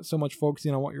where you're not so much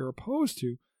focusing on what you're opposed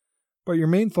to, but your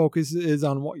main focus is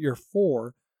on what you're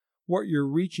for, what you're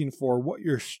reaching for, what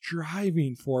you're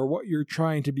striving for, what you're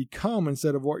trying to become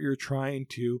instead of what you're trying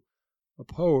to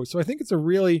oppose. So I think it's a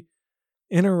really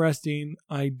interesting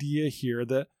idea here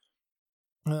that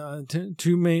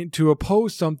to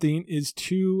oppose something is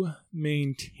to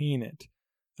maintain it.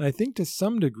 And I think to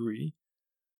some degree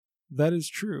that is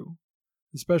true,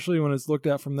 especially when it's looked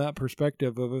at from that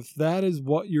perspective of if that is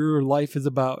what your life is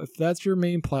about, if that's your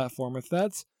main platform, if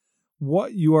that's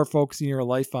what you are focusing your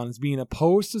life on is being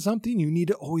opposed to something, you need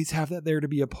to always have that there to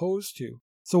be opposed to.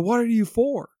 So what are you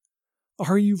for?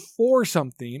 Are you for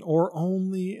something or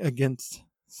only against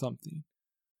something?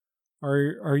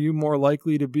 Are you more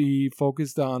likely to be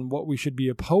focused on what we should be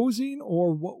opposing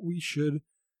or what we should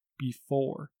be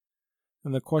for?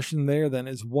 And the question there then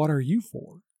is, what are you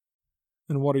for?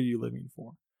 And what are you living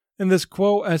for? In this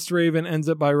quote, S. Raven ends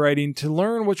up by writing, to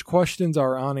learn which questions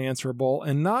are unanswerable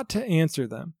and not to answer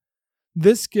them.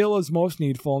 This skill is most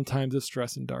needful in times of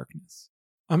stress and darkness.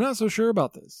 I'm not so sure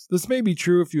about this. This may be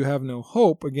true if you have no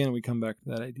hope. Again, we come back to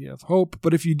that idea of hope.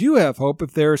 But if you do have hope,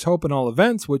 if there is hope in all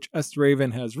events, which S.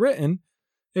 Raven has written,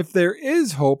 if there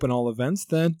is hope in all events,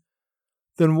 then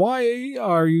why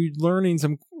are you learning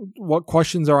what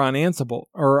questions are unanswerable?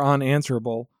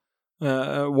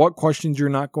 What questions you're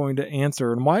not going to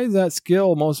answer? And why is that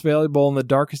skill most valuable in the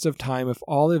darkest of time if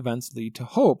all events lead to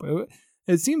hope?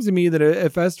 It seems to me that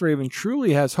if S. Raven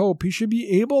truly has hope, he should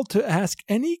be able to ask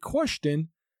any question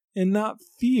and not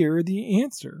fear the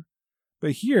answer.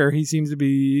 But here he seems to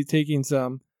be taking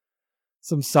some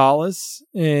solace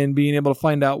in being able to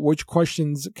find out which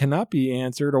questions cannot be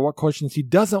answered or what questions he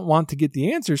doesn't want to get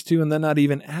the answers to and then not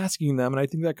even asking them. And I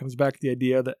think that comes back to the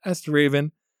idea that S.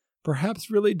 Raven perhaps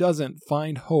really doesn't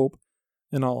find hope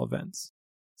in all events.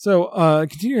 So,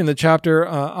 continuing the chapter,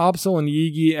 Opsal and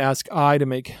Yigi ask I to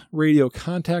make radio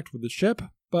contact with the ship,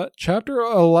 but chapter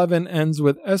 11 ends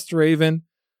with Estraven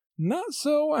not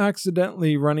so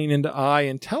accidentally running into I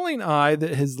and telling I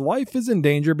that his life is in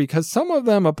danger because some of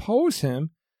them oppose him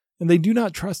and they do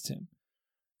not trust him.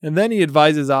 And then he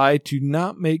advises I to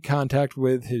not make contact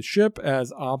with his ship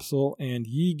as Opsal and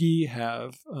Yigi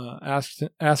have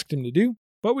asked him to do.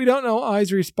 But we don't know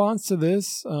I's response to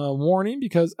this warning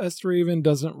because Estraven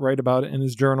doesn't write about it in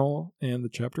his journal and the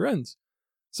chapter ends.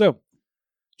 So,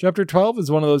 chapter 12 is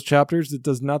one of those chapters that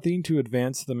does nothing to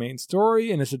advance the main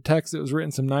story, and it's a text that was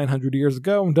written some 900 years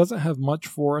ago and doesn't have much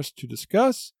for us to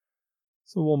discuss.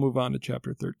 So we'll move on to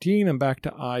chapter 13 and back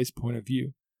to I's point of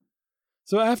view.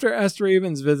 So after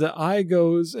Estraven's visit, I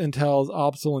goes and tells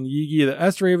Opsal and Yigi that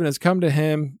Estraven has come to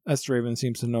him. Estraven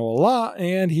seems to know a lot,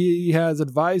 and he has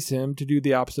advised him to do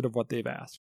the opposite of what they've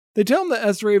asked. They tell him that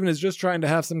Estraven is just trying to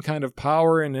have some kind of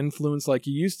power and influence like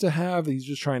he used to have. He's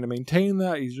just trying to maintain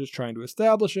that. He's just trying to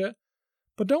establish it.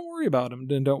 But don't worry about him.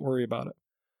 Then don't worry about it.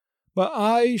 But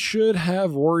I should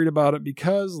have worried about it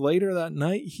because later that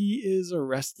night he is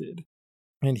arrested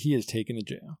and he is taken to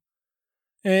jail.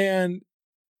 And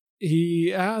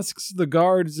he asks the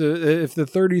guards if the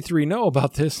 33 know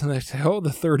about this, and they say, oh,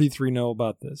 the 33 know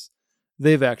about this.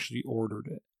 They've actually ordered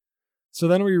it. So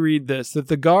then we read this, that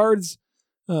the guards,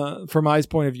 from I's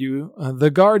point of view, the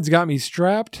guards got me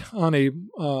strapped on a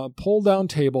pull-down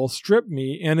table, stripped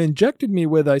me, and injected me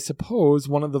with, I suppose,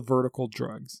 one of the vertical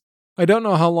drugs. I don't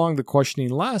know how long the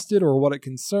questioning lasted or what it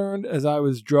concerned, as I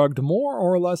was drugged more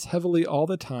or less heavily all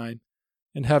the time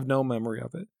and have no memory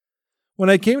of it. When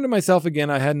I came to myself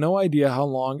again, I had no idea how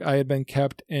long I had been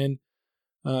kept in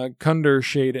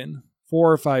Kunderschaden.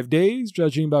 4 or 5 days,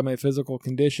 judging by my physical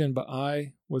condition, but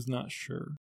I was not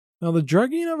sure. Now, the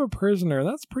drugging of a prisoner,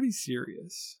 that's pretty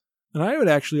serious. And I would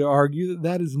actually argue that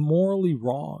that is morally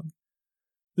wrong.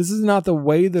 This is not the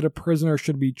way that a prisoner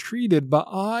should be treated, but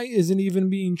I isn't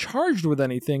even being charged with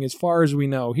anything as far as we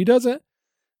know. He doesn't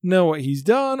know what he's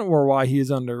done or why he is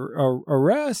under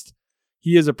arrest.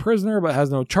 He is a prisoner but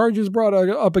has no charges brought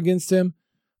up against him,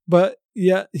 but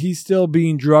yet he's still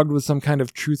being drugged with some kind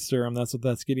of truth serum. That's what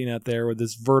that's getting at there with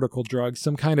this vertical drug,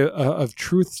 some kind of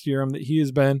truth serum that he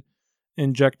has been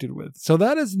injected with. So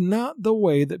that is not the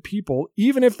way that people,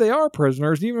 even if they are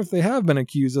prisoners, even if they have been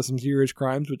accused of some serious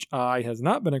crimes, which I has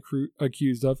not been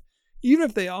accused of, even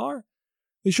if they are,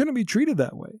 they shouldn't be treated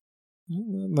that way.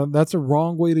 That's a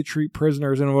wrong way to treat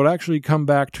prisoners, and it would actually come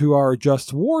back to our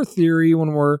just war theory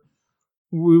when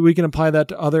we can apply that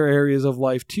to other areas of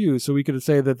life too. So we could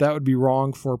say that that would be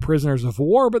wrong for prisoners of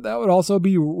war, but that would also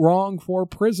be wrong for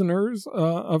prisoners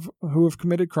who have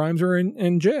committed crimes or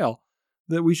in jail.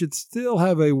 That we should still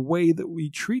have a way that we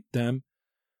treat them.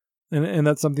 And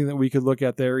that's something that we could look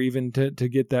at there even to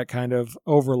get that kind of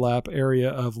overlap area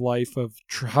of life of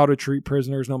how to treat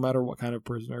prisoners no matter what kind of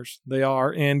prisoners they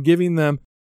are. And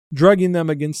drugging them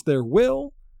against their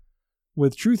will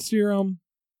with truth serum,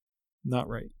 not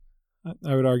right.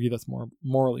 I would argue that's more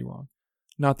morally wrong.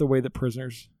 Not the way that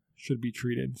prisoners should be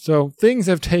treated. So things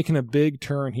have taken a big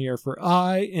turn here for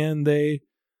I, and they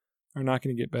are not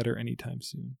going to get better anytime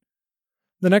soon.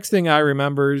 The next thing I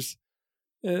remembers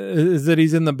is that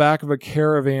he's in the back of a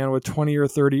caravan with 20 or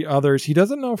 30 others. He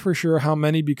doesn't know for sure how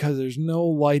many because there's no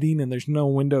lighting and there's no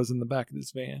windows in the back of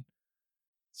this van.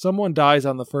 Someone dies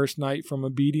on the first night from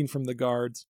a beating from the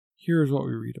guards. Here's what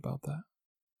we read about that.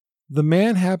 The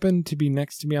man happened to be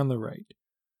next to me on the right,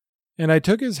 and I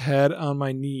took his head on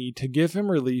my knee to give him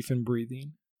relief in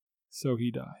breathing. So he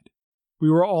died. We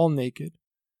were all naked,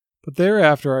 but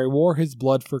thereafter I wore his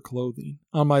blood for clothing,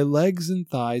 on my legs and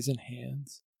thighs and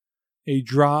hands, a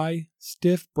dry,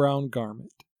 stiff brown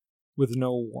garment with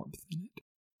no warmth in it.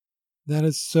 That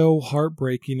is so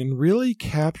heartbreaking and really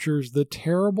captures the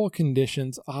terrible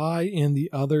conditions I and the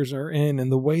others are in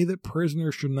and the way that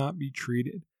prisoners should not be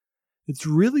treated. It's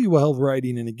really well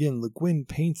writing, and again, Le Guin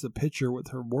paints a picture with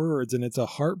her words, and it's a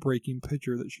heartbreaking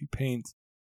picture that she paints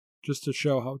just to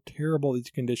show how terrible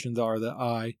these conditions are that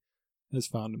I has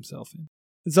found himself in.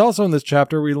 It's also in this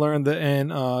chapter we learn that in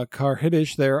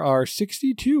Karhidish there are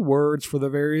 62 words for the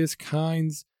various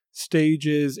kinds,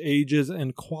 stages, ages,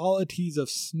 and qualities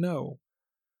of snow,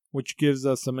 which gives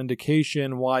us some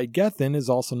indication why Gethin is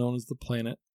also known as the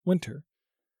planet Winter.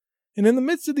 And in the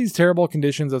midst of these terrible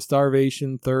conditions of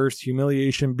starvation, thirst,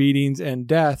 humiliation, beatings, and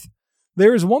death,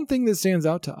 there is one thing that stands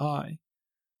out to I: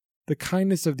 the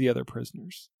kindness of the other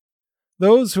prisoners.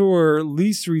 Those who were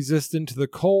least resistant to the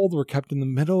cold were kept in the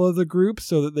middle of the group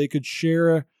so that they could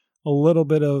share a little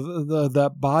bit of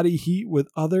that body heat with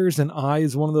others, and I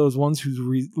is one of those ones who's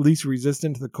least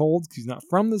resistant to the cold because he's not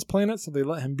from this planet, so they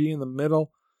let him be in the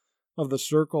middle of the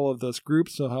circle of this group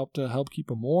to help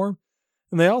keep him warm.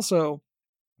 And they also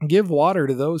give water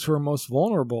to those who are most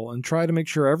vulnerable and try to make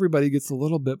sure everybody gets a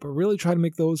little bit, but really try to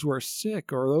make those who are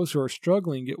sick or those who are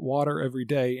struggling get water every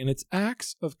day. And it's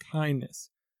acts of kindness,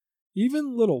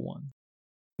 even little ones,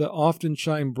 that often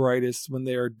shine brightest when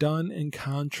they are done in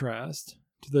contrast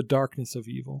to the darkness of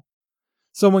evil.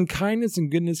 So when kindness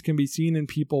and goodness can be seen in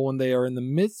people when they are in the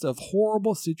midst of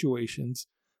horrible situations,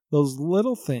 those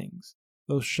little things,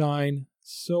 those shine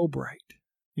so bright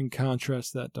in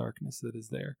contrast to that darkness that is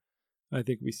there. I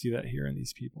think we see that here in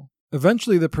these people.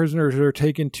 Eventually, the prisoners are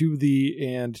taken to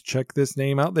and check this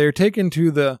name out, they are taken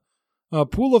to the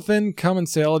Pulafin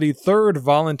Commensality 3rd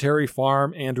Voluntary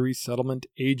Farm and Resettlement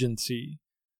Agency.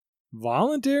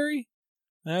 Voluntary?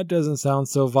 That doesn't sound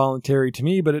so voluntary to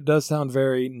me, but it does sound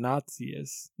very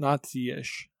Nazi-ish,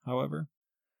 however.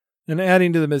 And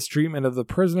adding to the mistreatment of the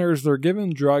prisoners, they're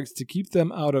given drugs to keep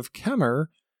them out of Khmer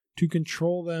to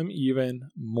control them even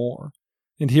more.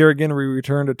 And here again we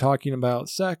return to talking about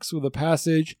sex with a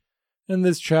passage in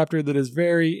this chapter that is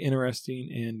very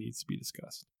interesting and needs to be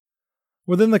discussed.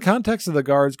 Within the context of the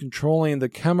guards controlling the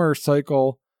Khmer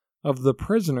cycle of the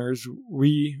prisoners,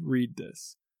 we read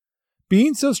this.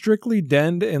 Being so strictly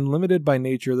denned and limited by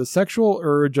nature, the sexual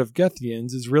urge of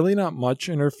Gethians is really not much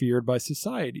interfered by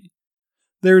society.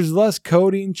 There is less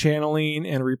coding, channeling,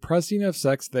 and repressing of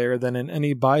sex there than in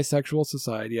any bisexual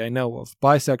society I know of.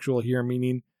 Bisexual here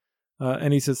meaning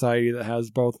any society that has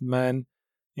both men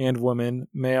and women,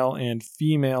 male and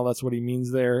female. That's what he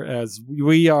means there, as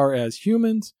we are as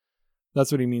humans.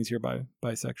 That's what he means here by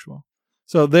bisexual.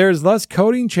 So there's less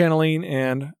coding, channeling,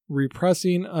 and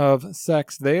repressing of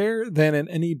sex there than in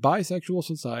any bisexual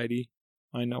society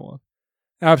I know of.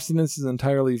 Abstinence is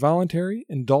entirely voluntary.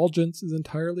 Indulgence is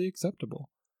entirely acceptable.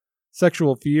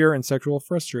 Sexual fear and sexual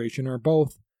frustration are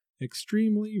both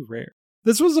extremely rare.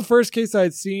 This was the first case I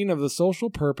had seen of the social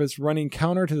purpose running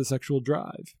counter to the sexual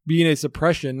drive, being a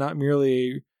suppression, not merely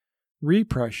a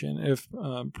repression, if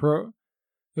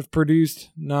produced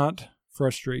not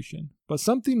frustration, but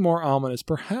something more ominous,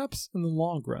 perhaps in the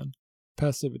long run,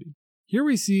 passivity. Here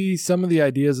we see some of the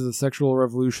ideas of the sexual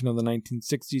revolution of the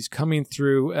 1960s coming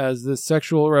through as this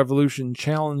sexual revolution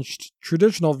challenged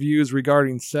traditional views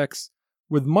regarding sex,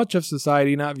 with much of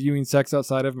society not viewing sex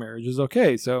outside of marriage as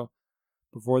okay. So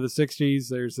before the 60s,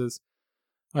 there's this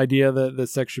idea that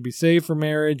sex should be saved for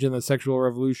marriage, and the sexual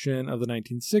revolution of the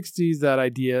 1960s, that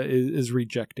idea is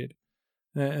rejected,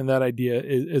 and that idea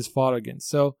is fought against.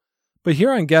 So, but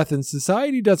here on Gethin,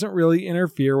 society doesn't really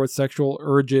interfere with sexual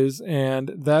urges,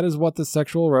 and that is what the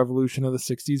sexual revolution of the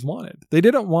 60s wanted. They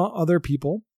didn't want other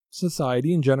people,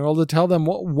 society in general, to tell them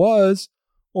what was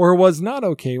or was not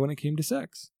okay when it came to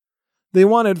sex. They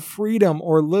wanted freedom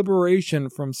or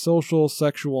liberation from social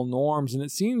sexual norms, and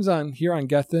it seems here on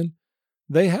Gethin,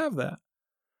 they have that.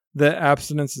 That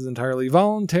abstinence is entirely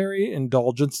voluntary,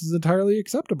 indulgence is entirely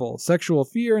acceptable. Sexual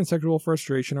fear and sexual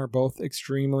frustration are both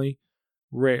extremely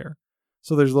rare.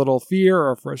 So there's little fear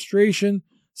or frustration,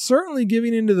 certainly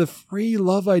giving into the free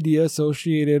love idea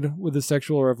associated with the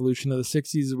sexual revolution of the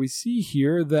 60s. We see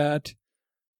here that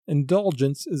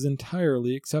indulgence is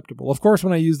entirely acceptable. Of course,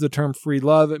 when I use the term free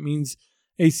love, it means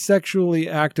a sexually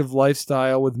active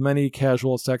lifestyle with many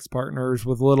casual sex partners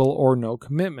with little or no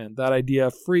commitment. That idea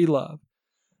of free love.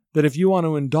 That if you want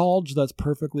to indulge, that's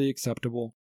perfectly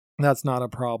acceptable. That's not a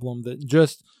problem. That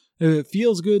just, if it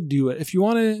feels good, do it. If you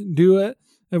want to do it,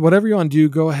 whatever you want to do,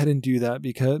 go ahead and do that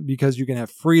because you can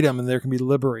have freedom and there can be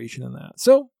liberation in that.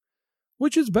 So,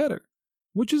 which is better?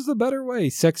 Which is the better way?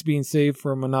 Sex being saved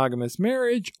for a monogamous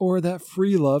marriage or that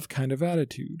free love kind of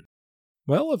attitude?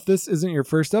 Well, if this isn't your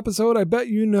first episode, I bet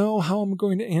you know how I'm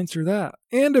going to answer that.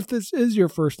 And if this is your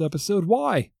first episode,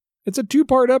 why? It's a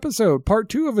 2-part episode, part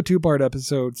 2 of a 2-part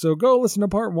episode. So go listen to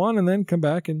part 1 and then come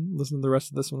back and listen to the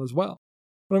rest of this one as well.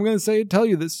 But I'm going to tell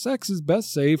you that sex is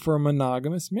best saved for a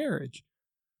monogamous marriage.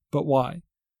 But why?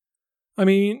 I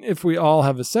mean, if we all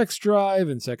have a sex drive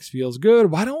and sex feels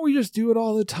good, why don't we just do it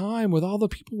all the time with all the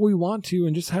people we want to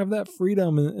and just have that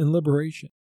freedom and liberation?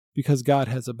 Because God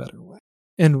has a better way.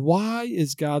 And why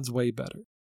is God's way better?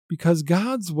 Because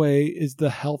God's way is the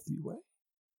healthy way.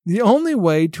 The only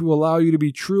way to allow you to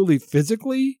be truly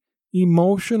physically,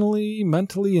 emotionally,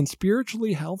 mentally, and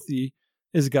spiritually healthy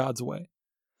is God's way.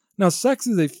 Now, sex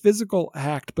is a physical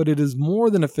act, but it is more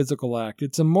than a physical act.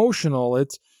 It's emotional.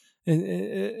 It's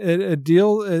a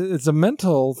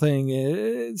mental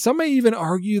thing. Some may even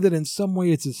argue that in some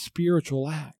way it's a spiritual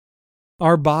act.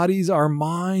 Our bodies, our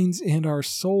minds, and our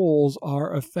souls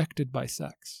are affected by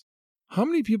sex. How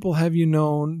many people have you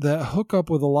known that hook up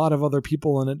with a lot of other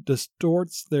people and it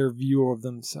distorts their view of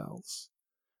themselves?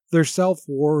 Their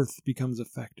self-worth becomes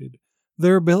affected.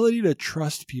 Their ability to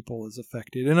trust people is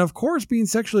affected. And of course, being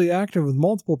sexually active with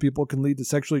multiple people can lead to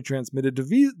sexually transmitted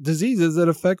diseases that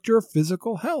affect your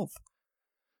physical health.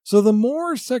 So the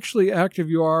more sexually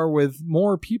active you are with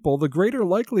more people, the greater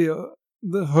likelihood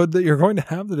that you're going to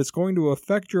have that it's going to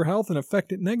affect your health and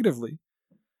affect it negatively.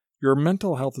 Your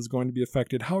mental health is going to be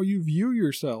affected. How you view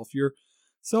yourself, your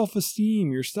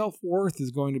self-esteem, your self-worth is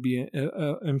going to be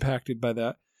impacted by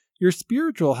that. Your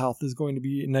spiritual health is going to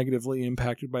be negatively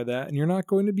impacted by that, and you're not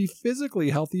going to be physically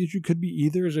healthy as you could be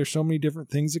either, as there's so many different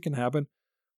things that can happen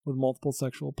with multiple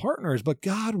sexual partners. But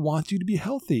God wants you to be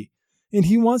healthy, and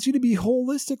He wants you to be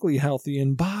holistically healthy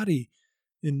in body,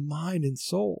 in mind, and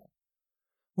soul.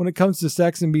 When it comes to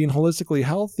sex and being holistically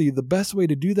healthy, the best way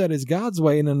to do that is God's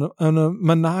way in a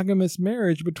monogamous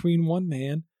marriage between one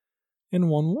man and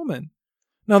one woman.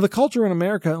 Now, the culture in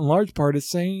America, in large part, is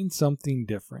saying something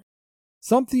different.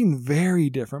 Something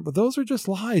very different, but those are just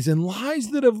lies, and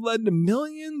lies that have led to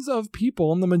millions of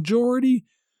people and the majority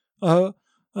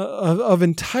of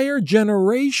entire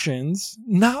generations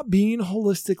not being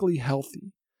holistically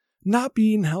healthy, not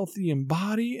being healthy in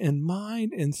body and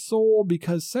mind and soul,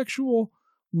 because sexual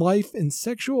life and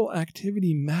sexual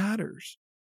activity matters.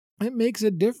 It makes a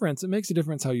difference. It makes a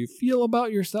difference how you feel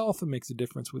about yourself. It makes a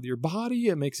difference with your body.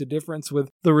 It makes a difference with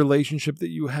the relationship that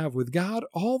you have with God.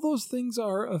 All those things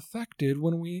are affected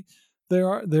when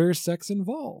there is sex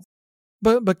involved.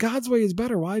 But God's way is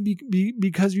better. Why?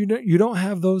 Because you don't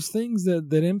have those things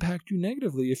that impact you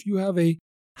negatively. If you have a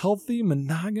healthy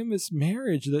monogamous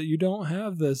marriage, that you don't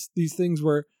have these things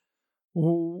where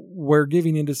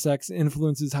giving into sex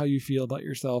influences how you feel about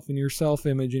yourself and your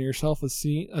self-image and your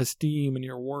self-esteem and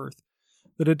your worth.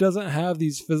 That it doesn't have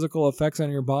these physical effects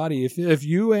on your body. If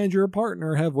you and your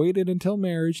partner have waited until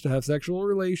marriage to have sexual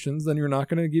relations, then you're not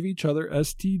going to give each other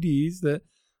STDs that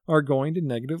are going to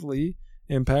negatively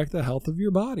impact the health of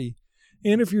your body.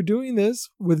 And if you're doing this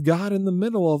with God in the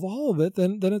middle of all of it,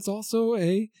 then it's also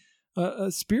a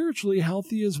spiritually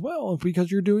healthy as well,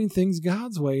 because you're doing things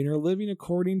God's way and you're living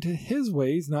according to His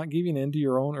ways, not giving in to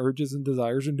your own urges and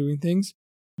desires and doing things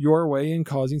your way and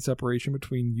causing separation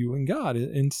between you and God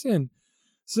in sin.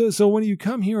 So when you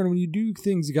come here and when you do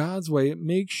things God's way, it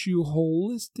makes you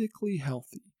holistically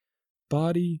healthy,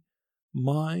 body,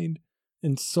 mind,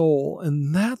 and soul.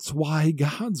 And that's why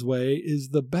God's way is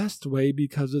the best way,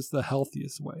 because it's the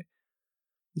healthiest way.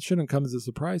 It shouldn't come as a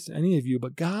surprise to any of you,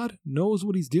 but God knows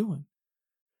what He's doing.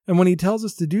 And when He tells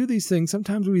us to do these things,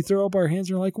 sometimes we throw up our hands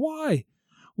and we're like, why?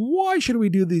 Why should we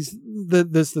do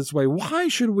this way? Why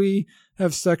should we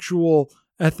have sexual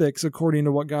ethics according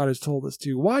to what God has told us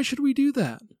to? Why should we do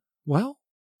that? Well,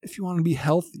 if you want to be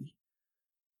healthy,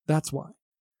 that's why.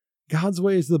 God's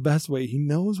way is the best way. He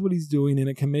knows what He's doing, and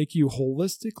it can make you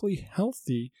holistically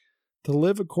healthy to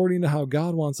live according to how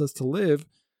God wants us to live,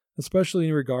 especially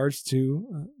in regards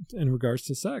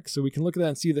to sex. So we can look at that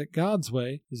and see that God's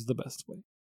way is the best way.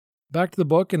 Back to the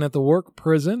book, and at the work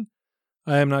prison,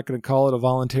 I am not going to call it a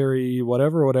voluntary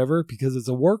whatever, because it's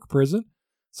a work prison.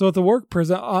 So at the work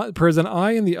prison,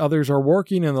 I and the others are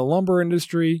working in the lumber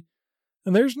industry,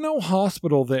 and there's no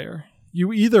hospital there.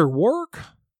 You either work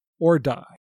or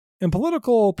die. And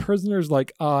political prisoners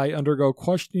like I undergo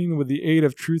questioning with the aid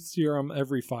of truth serum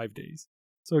every 5 days.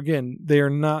 So again, they are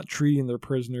not treating their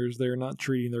prisoners. They are not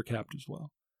treating their captives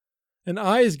well. And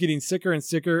I is getting sicker and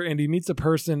sicker, and he meets a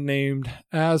person named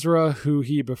Azra who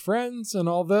he befriends. And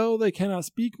although they cannot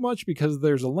speak much because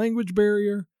there's a language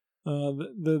barrier,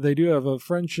 they do have a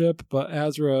friendship, but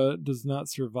Azra does not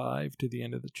survive to the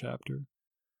end of the chapter.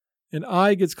 And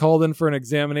I gets called in for an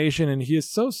examination, and he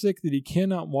is so sick that he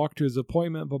cannot walk to his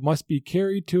appointment, but must be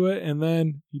carried to it, and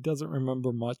then he doesn't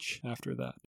remember much after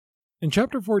that. In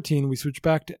Chapter 14, we switch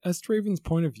back to Estraven's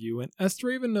point of view, and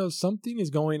Estraven knows something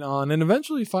is going on and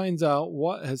eventually finds out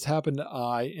what has happened to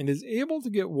I and is able to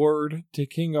get word to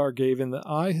King Argaven that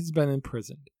I has been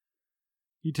imprisoned.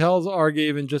 He tells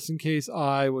Argaven just in case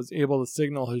I was able to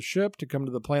signal his ship to come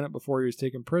to the planet before he was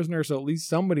taken prisoner, so at least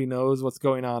somebody knows what's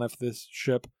going on if this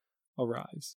ship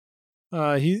arrives.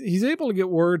 He's able to get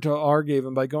word to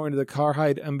Argaven by going to the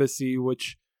Karhide embassy,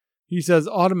 which he says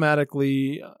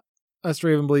automatically...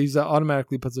 Estraven believes that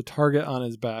automatically puts a target on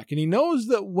his back, and he knows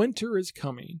that winter is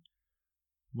coming.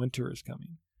 Winter is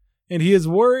coming. And he is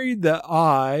worried that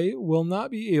I will not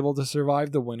be able to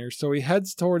survive the winter, so he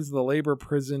heads towards the labor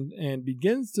prison and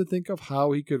begins to think of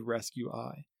how he could rescue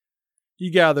I.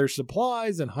 He gathers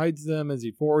supplies and hides them as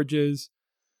he forages.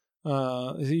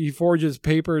 He forges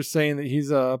papers saying that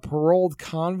he's a paroled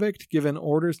convict given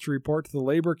orders to report to the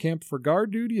labor camp for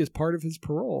guard duty as part of his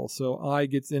parole. So I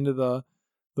gets into the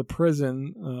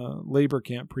prison labor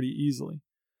camp pretty easily.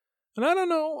 And I don't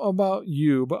know about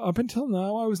you, but up until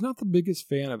now, I was not the biggest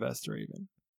fan of Esther.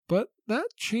 But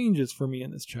that changes for me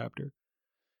in this chapter.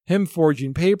 Him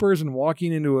forging papers and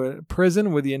walking into a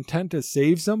prison with the intent to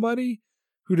save somebody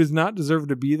who does not deserve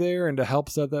to be there and to help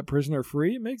set that prisoner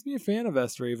free, it makes me a fan of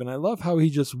Esther. I love how he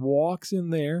just walks in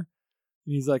there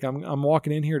and he's like, I'm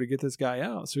walking in here to get this guy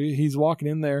out. So he's walking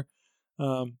in there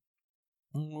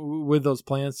with those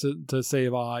plans to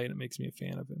save I, and it makes me a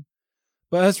fan of him.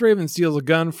 But Esther steals a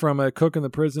gun from a cook in the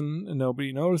prison, and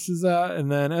nobody notices that.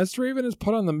 And then Esther is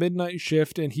put on the midnight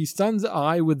shift, and he stuns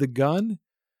I with the gun,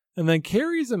 and then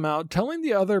carries him out, telling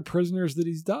the other prisoners that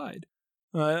he's died,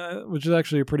 which is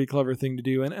actually a pretty clever thing to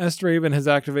do. And Esther has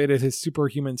activated his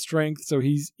superhuman strength, so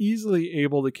he's easily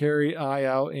able to carry I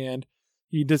out, and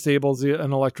he disables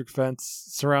an electric fence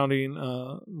surrounding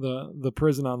the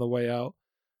prison on the way out.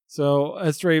 So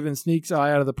Esther sneaks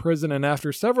I out of the prison, and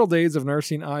after several days of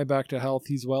nursing I back to health,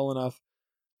 he's well enough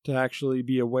to actually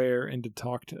be aware and to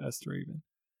talk to Esther.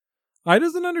 I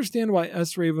doesn't understand why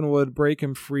Esther would break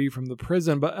him free from the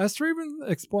prison, but Esther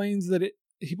explains that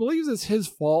he believes it's his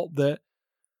fault that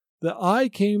I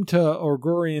came to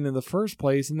Orgorian in the first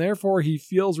place, and therefore he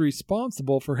feels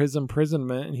responsible for his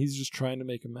imprisonment, and he's just trying to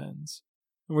make amends.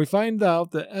 And we find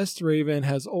out that Esther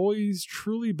has always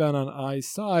truly been on I's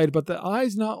side, but that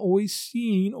I's not always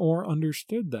seen or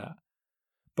understood that.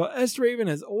 But Esther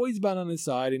has always been on his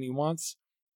side, and he wants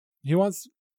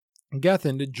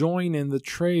Gethin to join in the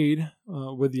trade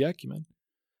with the Ecumen.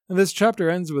 And this chapter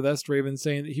ends with Esther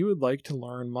saying that he would like to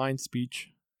learn mind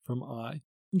speech from I.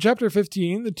 In chapter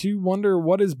 15, the two wonder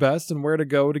what is best and where to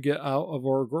go to get out of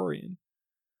Orgorian.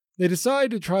 They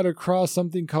decide to try to cross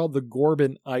something called the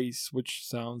Gorban Ice, which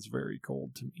sounds very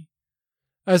cold to me.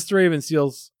 Esther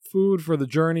steals food for the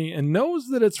journey and knows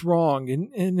that it's wrong,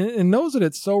 and knows that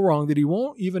it's so wrong that he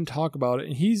won't even talk about it,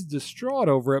 and he's distraught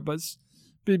over it, but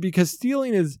because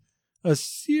stealing is a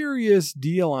serious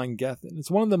deal on Gethin. It's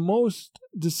one of the most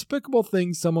despicable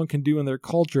things someone can do in their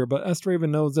culture, but Esther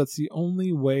knows that's the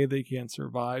only way they can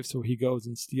survive, so he goes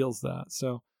and steals that.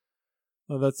 So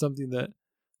that's something that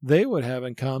they would have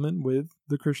in common with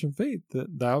the Christian faith,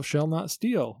 that thou shalt not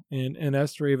steal. And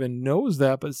Esther knows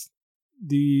that, but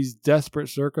these desperate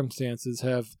circumstances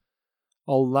have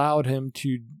allowed him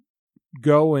to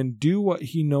go and do what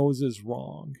he knows is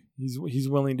wrong. He's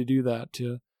willing to do that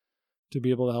to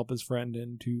be able to help his friend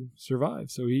and to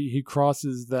survive. So he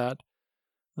crosses that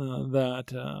moral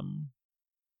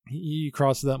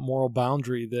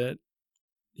boundary that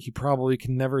he probably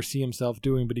can never see himself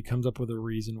doing, but he comes up with a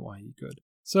reason why he could.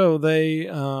 So they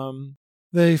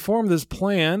form this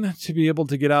plan to be able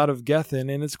to get out of Gethin,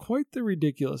 and it's quite the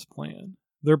ridiculous plan.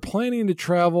 They're planning to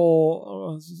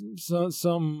travel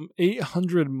some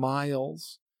 800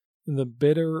 miles in the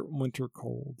bitter winter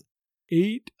cold.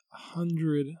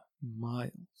 800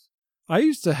 miles. I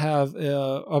used to have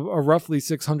a roughly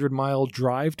 600-mile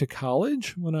drive to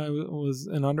college when I was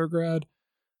an undergrad,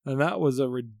 and that was a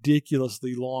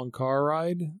ridiculously long car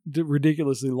ride,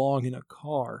 ridiculously long in a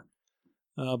car.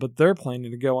 But they're planning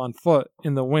to go on foot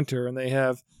in the winter, and they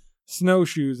have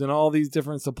snowshoes and all these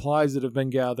different supplies that have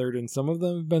been gathered, and some of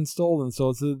them have been stolen. So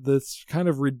it's this kind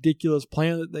of ridiculous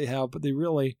plan that they have, but they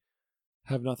really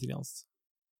have nothing else.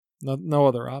 No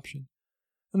other option.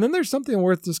 And then there's something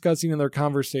worth discussing in their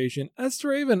conversation.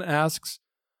 Esther asks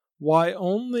why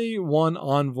only one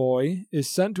envoy is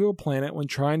sent to a planet when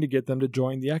trying to get them to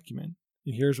join the Ecumen.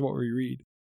 And here's what we read.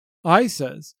 I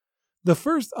says, the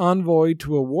first envoy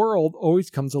to a world always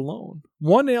comes alone.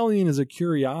 One alien is a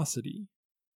curiosity.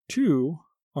 Two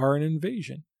are an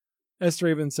invasion.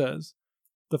 Esther says,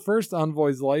 the first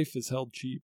envoy's life is held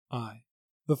cheap.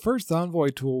 The first envoy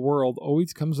to a world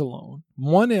always comes alone.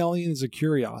 One alien is a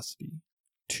curiosity.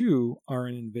 Two are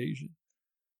an invasion.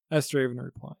 Esther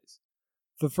replies,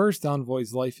 the first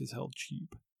envoy's life is held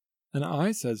cheap. And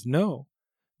I says, no.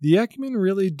 The Ecumen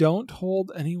really don't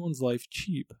hold anyone's life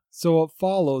cheap, so it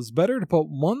follows better to put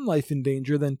one life in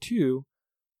danger than 2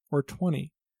 or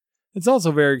 20. It's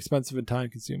also very expensive and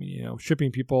time-consuming,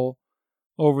 shipping people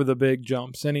over the big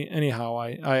jumps. Anyhow,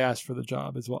 I asked for the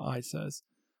job, is what I says.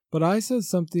 But I says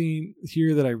something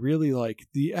here that I really like.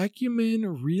 The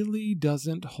Ecumen really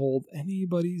doesn't hold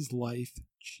anybody's life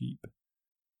cheap.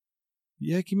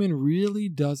 The Ecumen really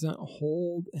doesn't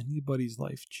hold anybody's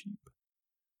life cheap.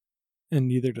 And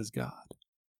neither does God.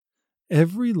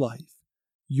 Every life,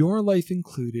 your life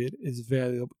included, is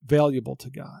valuable to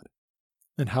God.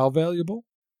 And how valuable?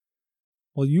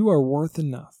 Well, you are worth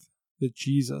enough that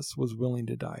Jesus was willing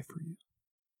to die for you.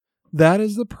 That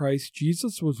is the price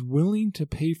Jesus was willing to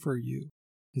pay for you,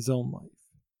 his own life.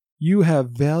 You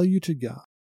have value to God.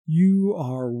 You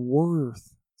are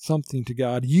worth something to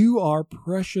God. You are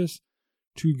precious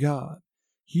to God.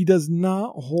 He does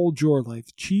not hold your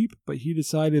life cheap, but he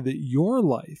decided that your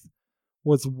life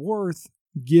was worth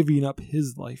giving up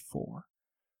his life for.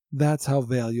 That's how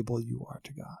valuable you are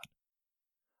to God.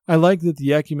 I like that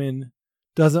the ecumen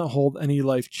doesn't hold any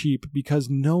life cheap because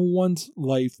no one's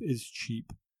life is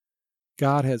cheap.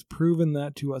 God has proven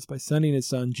that to us by sending his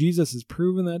son. Jesus has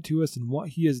proven that to us in what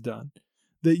he has done,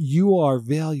 that you are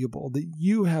valuable, that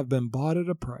you have been bought at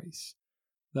a price.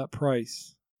 That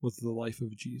price was the life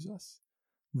of Jesus.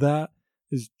 That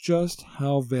is just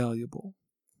how valuable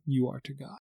you are to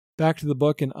God. Back to the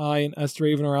book, and I and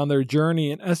Estraven are on their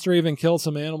journey, and Estraven kills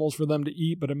some animals for them to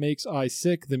eat, but it makes I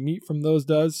sick. The meat from those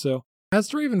does, so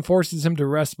Estraven forces him to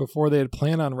rest before they had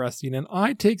planned on resting, and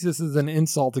I takes this as an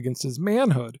insult against his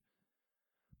manhood.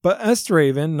 But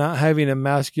Estraven, not having a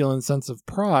masculine sense of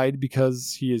pride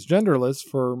because he is genderless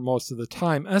for most of the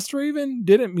time, Estraven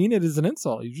didn't mean it as an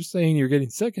insult. He's just saying you're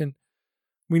getting sick and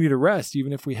we need to rest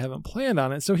even if we haven't planned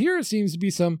on it. So here there seems to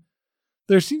be some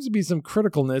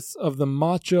criticalness of the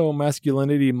macho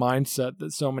masculinity mindset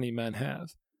that so many men have.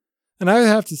 And I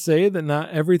have to say that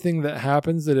not everything that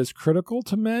happens that is critical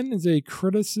to men is a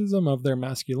criticism of their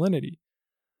masculinity.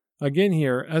 Again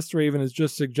here, Estraven is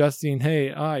just suggesting, hey,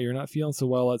 you're not feeling so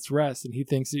well, let's rest. And he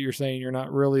thinks that you're saying you're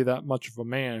not really that much of a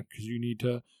man because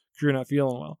you're not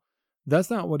feeling well.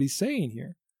 That's not what he's saying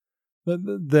here.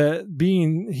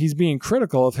 He's being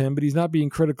critical of him, but he's not being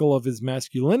critical of his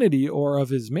masculinity or of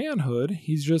his manhood.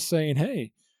 He's just saying,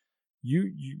 hey,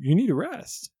 you need to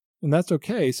rest. And that's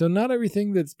okay. So not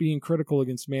everything that's being critical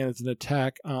against man is an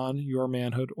attack on your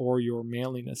manhood or your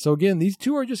manliness. So again, these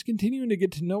two are just continuing to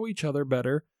get to know each other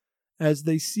better as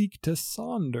they seek to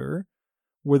sonder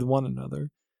with one another,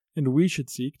 and we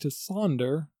should seek to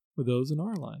sonder with those in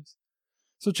our lives.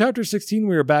 So chapter 16,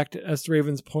 we are back to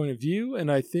Estraven's point of view,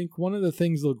 and I think one of the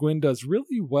things that Guin does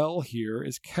really well here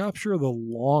is capture the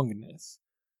longness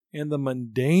and the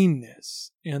mundaneness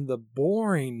and the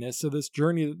boringness of this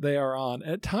journey that they are on.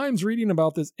 At times reading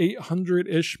about this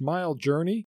 800-ish mile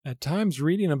journey, I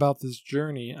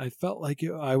felt like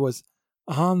I was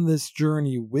on this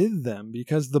journey with them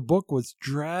because the book was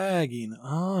dragging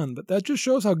on. But that just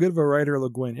shows how good of a writer Le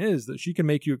Guin is, that she can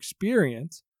make you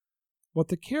experience what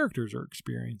the characters are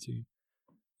experiencing.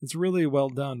 It's really well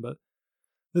done, but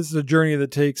this is a journey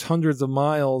that takes hundreds of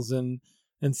miles and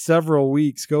several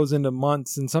weeks, goes into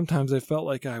months, and sometimes I felt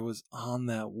like I was on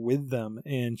that with them,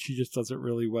 and she just does it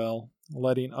really well,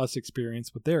 letting us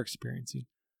experience what they're experiencing.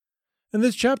 In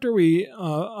this chapter, we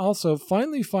also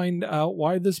finally find out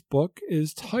why this book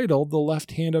is titled The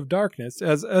Left Hand of Darkness,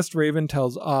 as Estraven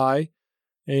tells a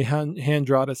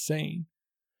Handrada saying.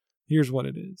 Here's what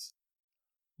it is.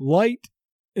 Light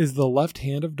is the left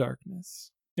hand of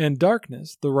darkness, and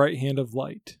darkness the right hand of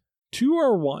light. Two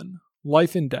are one,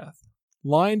 life and death,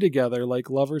 lying together like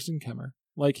lovers in Kemmer,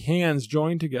 like hands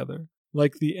joined together,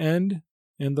 like the end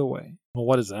and the way. Well,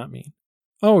 what does that mean?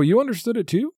 Oh, you understood it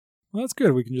too? Well, that's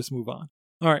good. We can just move on.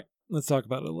 All right, let's talk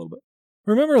about it a little bit.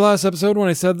 Remember last episode when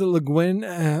I said that Le Guin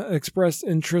expressed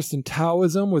interest in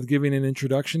Taoism with giving an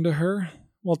introduction to her?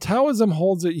 Well, Taoism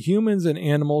holds that humans and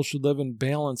animals should live in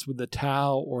balance with the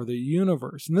Tao or the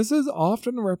universe. And this is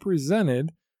often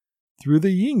represented through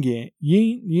the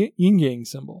yin-yang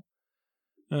symbol.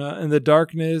 And the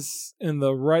darkness in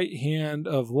the right hand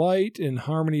of light and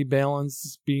harmony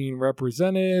balance being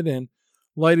represented, and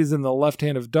light is in the left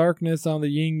hand of darkness on the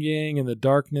yin-yang, and the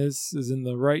darkness is in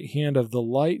the right hand of the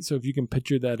light. So if you can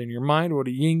picture that in your mind, what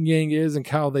a yin-yang is and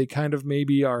how they kind of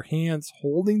maybe are hands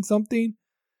holding something,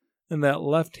 and that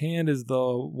left hand is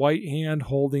the white hand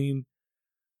holding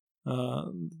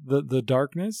the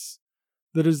darkness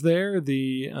that is there.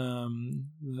 The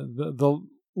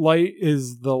light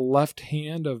is the left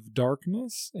hand of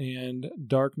darkness, and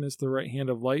darkness the right hand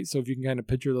of light. So if you can kind of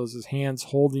picture those as hands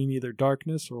holding either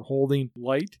darkness or holding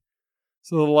light.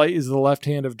 So the light is the left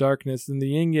hand of darkness, and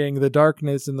the yin-yang, the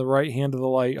darkness and the right hand of the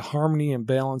light, harmony and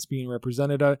balance being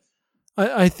represented.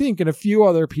 I think, and a few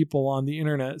other people on the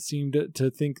internet seem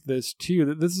to think this too,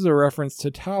 that this is a reference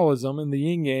to Taoism and the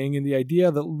yin-yang and the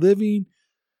idea that living,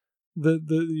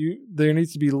 there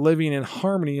needs to be living in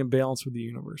harmony and balance with the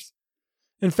universe.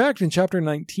 In fact, in chapter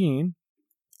 19,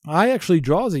 I actually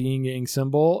draws a yin-yang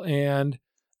symbol and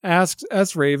asks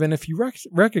Estraven if he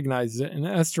recognizes it, and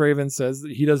Estraven says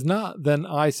that he does not. Then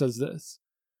I says this.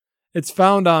 It's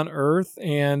found on Earth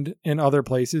and in other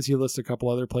places. He lists a couple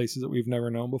other places that we've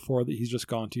never known before that he's just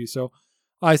gone to. So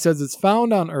I says it's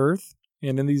found on Earth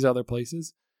and in these other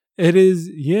places. It is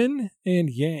yin and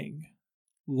yang.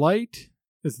 Light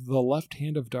is the left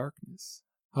hand of darkness.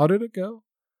 How did it go?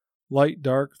 Light,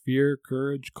 dark, fear,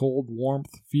 courage, cold,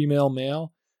 warmth, female,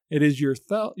 male. It is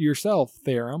yourself,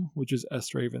 Therum, which is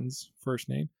Estraven's first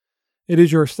name. It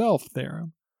is yourself,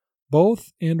 Therum.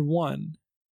 Both and one,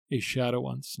 a shadow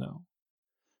on snow.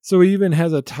 So he even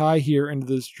has a tie here into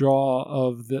this draw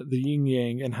of the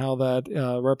yin-yang and how that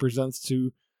represents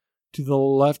to the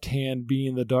left hand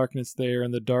being the darkness there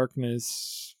and the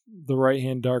darkness, the right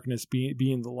hand darkness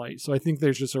being the light. So I think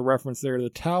there's just a reference there to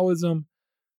Taoism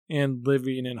and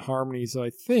living in harmony. So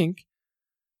I think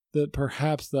that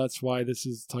perhaps that's why this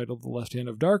is titled The Left Hand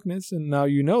of Darkness. And now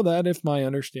you know that if my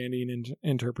understanding and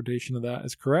interpretation of that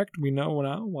is correct, we know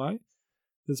now why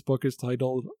this book is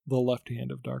titled The Left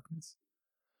Hand of Darkness.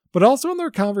 But also in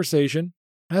their conversation,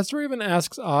 Estraven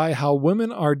asks I how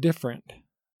women are different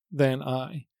than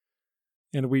I.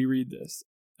 And we read this.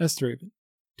 Estraven,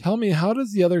 tell me, how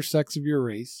does the other sex of your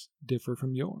race differ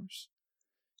from yours?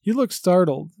 He looks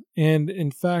startled, and in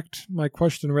fact, my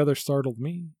question rather startled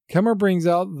me. Kemmer brings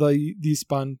out these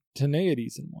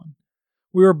spontaneities in one.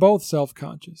 We are both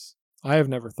self-conscious. I have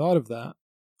never thought of that,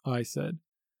 I said.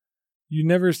 You've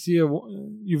never seen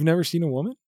a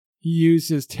woman? He used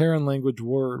his Terran language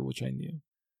word, which I knew.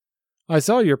 I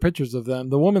saw your pictures of them.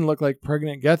 The women look like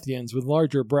pregnant Gethians with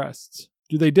larger breasts.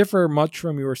 Do they differ much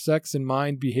from your sex in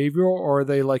mind, behavioral, or are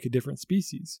they like a different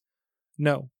species?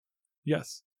 No.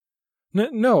 Yes.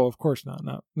 No, of course not.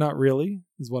 Not really,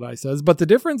 is what I says. But the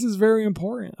difference is very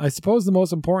important. I suppose the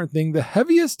most important thing, the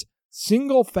heaviest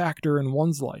single factor in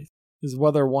one's life, is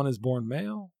whether one is born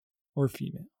male or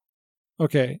female.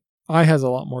 Okay, I has a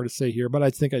lot more to say here, but I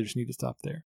think I just need to stop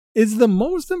there. Is the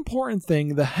most important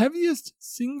thing, the heaviest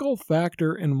single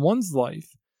factor in one's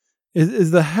life,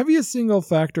 is the heaviest single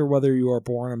factor whether you are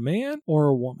born a man or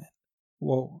a woman?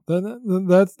 Whoa,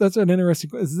 that's an interesting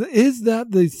question. Is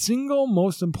that the single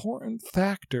most important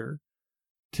factor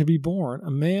to be born,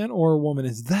 a man or a woman?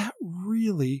 Is that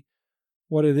really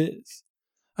what it is?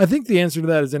 I think the answer to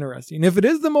that is interesting. If it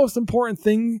is the most important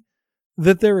thing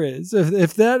that there is,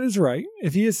 if that is right,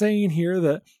 if he is saying here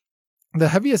that the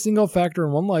heaviest single factor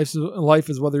in one life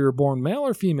is whether you're born male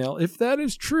or female, if that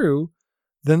is true,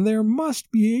 then there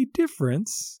must be a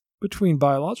difference between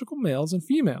biological males and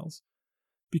females,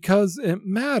 because it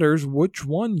matters which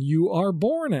one you are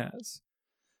born as.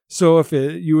 So if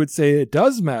you would say it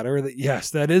does matter, that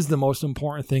yes, that is the most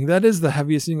important thing, that is the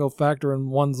heaviest single factor in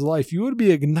one's life, you would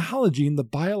be acknowledging the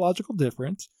biological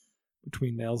difference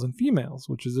between males and females,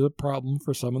 which is a problem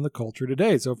for some in the culture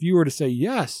today. So if you were to say,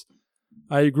 yes,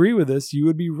 I agree with this, you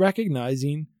would be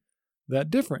recognizing that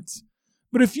difference.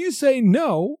 But if you say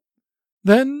no,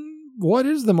 then what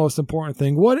is the most important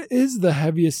thing? What is the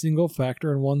heaviest single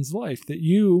factor in one's life that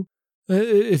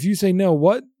if you say no,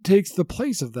 what takes the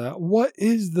place of that? What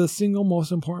is the single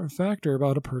most important factor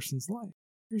about a person's life?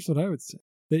 Here's what I would say.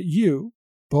 That you,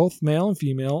 both male and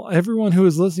female, everyone who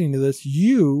is listening to this,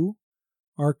 you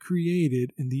are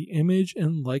created in the image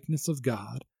and likeness of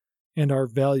God and are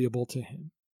valuable to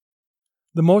Him.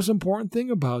 The most important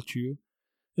thing about you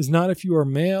is not if you are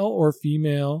male or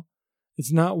female.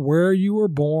 It's not where you were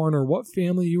born or what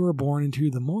family you were born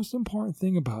into. The most important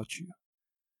thing about you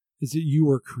is that you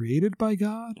were created by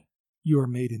God, you are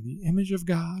made in the image of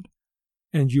God,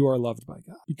 and you are loved by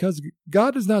God. Because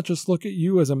God does not just look at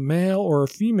you as a male or a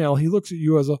female, He looks at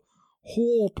you as a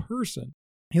whole person.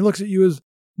 He looks at you as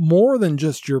more than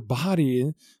just your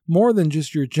body, more than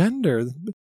just your gender,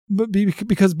 but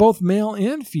because both male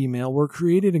and female were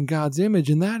created in God's image,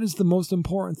 and that is the most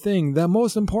important thing. The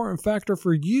most important factor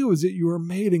for you is that you are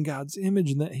made in God's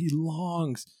image and that He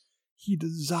longs, He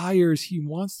desires, He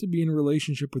wants to be in a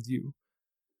relationship with you.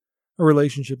 A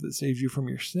relationship that saves you from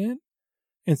your sin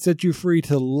and sets you free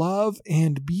to love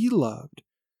and be loved,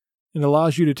 and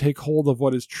allows you to take hold of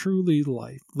what is truly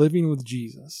life, living with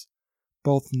Jesus,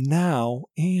 both now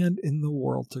and in the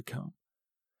world to come.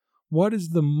 What is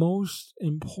the most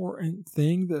important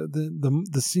thing,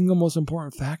 the single most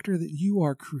important factor? That you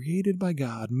are created by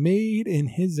God, made in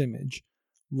His image,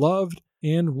 loved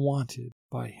and wanted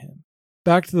by Him.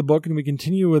 Back to the book, and we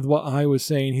continue with what I was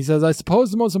saying. He says, I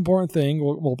suppose the most important thing,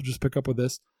 we'll just pick up with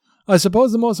this. I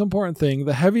suppose the most important thing,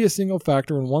 the heaviest single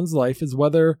factor in one's life is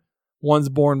whether one's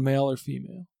born male or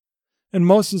female. In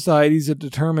most societies, it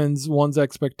determines one's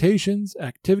expectations,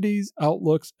 activities,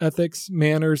 outlooks, ethics,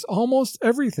 manners, almost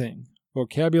everything.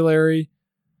 Vocabulary,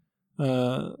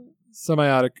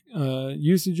 semiotic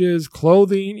usages,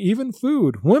 clothing, even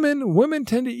food. Women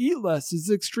tend to eat less.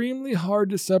 It's extremely hard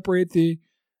to separate the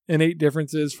innate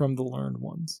differences from the learned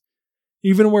ones.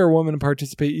 Even where women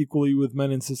participate equally with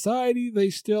men in society, they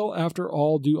still, after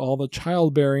all, do all the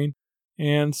childbearing,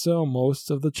 and so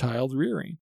most of the child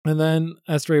rearing. And then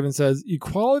Estraven says,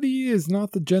 equality is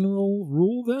not the general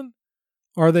rule then?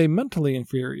 Are they mentally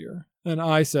inferior? And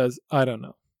I says, I don't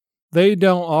know. They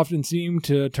don't often seem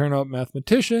to turn out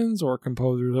mathematicians or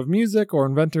composers of music or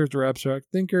inventors or abstract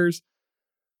thinkers,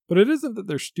 but it isn't that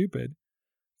they're stupid.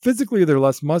 Physically, they're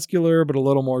less muscular, but a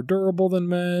little more durable than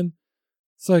men.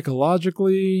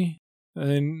 Psychologically,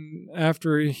 and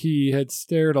after he had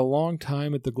stared a long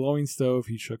time at the glowing stove,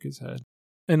 he shook his head.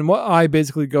 And what I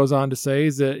basically goes on to say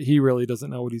is that he really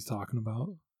doesn't know what he's talking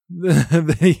about.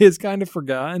 He has kind of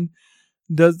forgotten,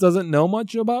 doesn't know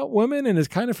much about women, and has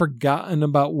kind of forgotten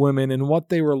about women and what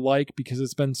they were like because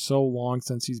it's been so long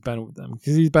since he's been with them.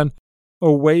 Because he's been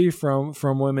away from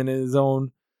women in his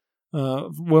own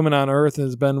women on Earth, and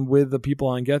has been with the people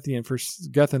on Gethin for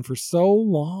so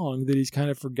long that he's kind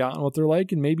of forgotten what they're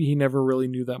like, and maybe he never really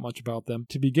knew that much about them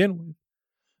to begin with.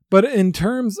 But in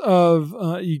terms of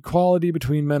equality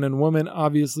between men and women,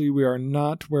 obviously we are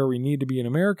not where we need to be in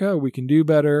America. We can do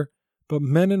better, but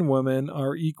men and women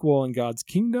are equal in God's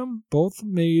kingdom, both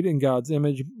made in God's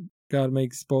image. God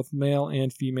makes both male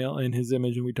and female in his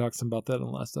image, and we talked some about that in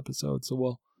the last episode,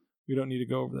 so we don't need to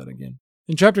go over that again.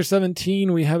 In chapter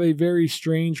 17, we have a very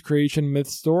strange creation myth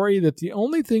story that the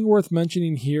only thing worth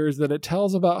mentioning here is that it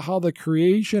tells about how the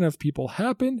creation of people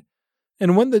happened,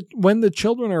 and when the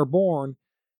children are born,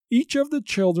 each of the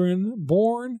children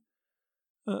born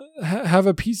have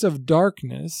a piece of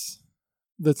darkness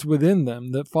that's within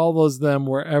them that follows them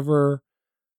wherever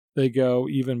they go,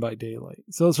 even by daylight.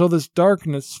 So this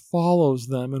darkness follows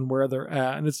them and where they're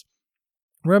at, and it's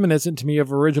reminiscent to me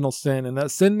of original sin and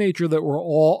that sin nature that we're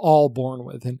all born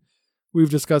with. And we've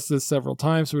discussed this several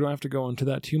times, so we don't have to go into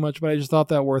that too much, but I just thought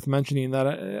that worth mentioning,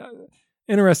 that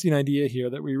interesting idea here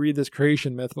that we read this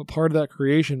creation myth, but part of that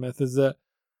creation myth is that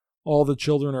all the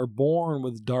children are born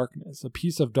with darkness, a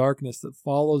piece of darkness that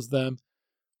follows them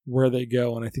where they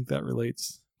go, and I think that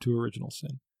relates to original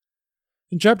sin.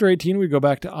 In chapter 18, we go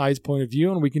back to I's point of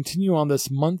view, and we continue on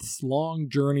this months-long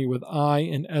journey with I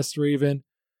and Estraven,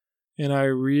 and I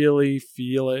really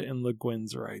feel it in Le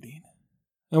Guin's writing.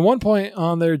 At one point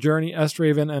on their journey,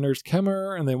 Estraven enters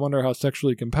Kemmer, and they wonder how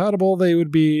sexually compatible they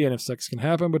would be, and if sex can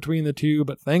happen between the two,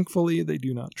 but thankfully they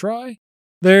do not try.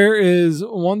 There is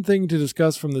one thing to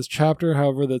discuss from this chapter,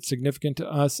 however, that's significant to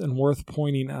us and worth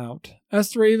pointing out.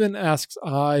 Estraven asks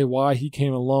I why he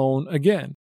came alone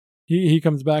again. He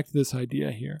comes back to this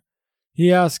idea here.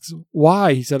 He asks,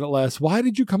 why, he said at last, why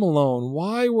did you come alone?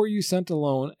 Why were you sent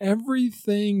alone?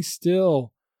 Everything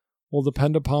still will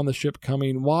depend upon the ship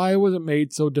coming. Why was it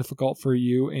made so difficult for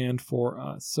you and for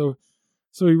us? So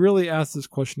he really asks this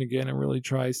question again and really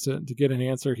tries to get an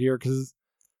answer here, because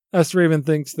Estraven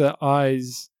thinks that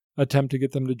I's attempt to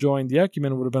get them to join the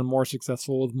Ecumen would have been more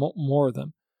successful with more of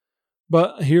them.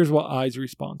 But here's what I's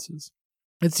response is.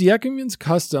 It's the Ecumen's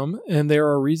custom, and there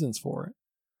are reasons for it.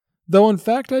 Though in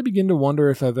fact I begin to wonder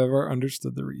if I've ever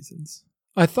understood the reasons.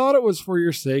 I thought it was for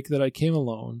your sake that I came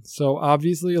alone, so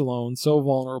obviously alone, so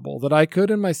vulnerable, that I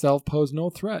could in myself pose no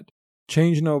threat,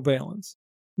 change no balance.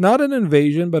 Not an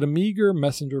invasion, but a meager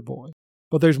messenger boy.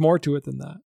 But there's more to it than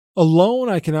that. Alone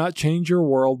I cannot change your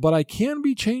world, but I can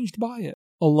be changed by it.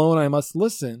 Alone I must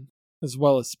listen as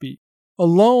well as speak.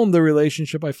 Alone the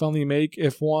relationship I finally make,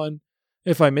 if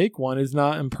I make one, is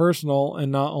not impersonal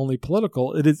and not only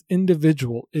political. It is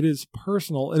individual. It is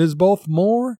personal. It is both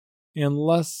more and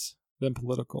less than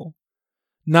political.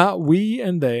 Not we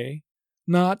and they,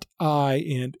 not I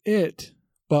and it,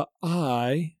 but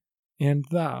I and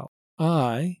thou.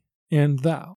 I and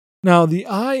thou. Now, the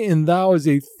I and thou is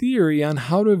a theory on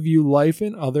how to view life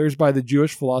and others by the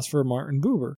Jewish philosopher Martin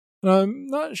Buber. Now, I'm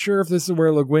not sure if this is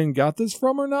where Le Guin got this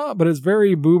from or not, but it's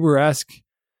very Buber-esque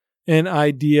an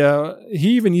idea. He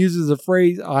even uses the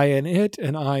phrase I and it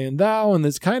and I and thou, and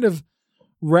it's kind of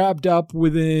wrapped up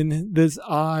within this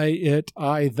I, it,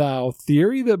 I, thou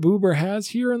theory that Buber has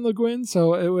here in Le Guin,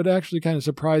 so it would actually kind of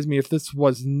surprise me if this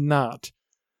was not,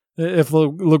 if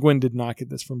Le Guin did not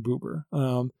get this from Buber.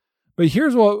 But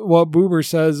here's what Buber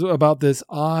says about this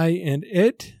I and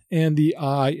it and the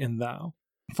I and thou.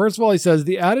 First of all, he says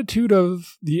the attitude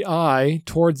of the I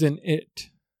towards an it.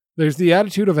 There's the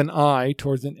attitude of an I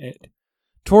towards an it,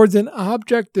 towards an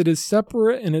object that is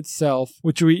separate in itself,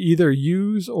 which we either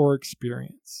use or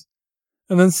experience.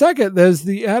 And then second, there's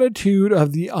the attitude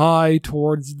of the I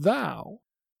towards thou,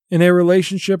 in a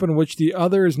relationship in which the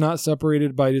other is not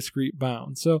separated by discrete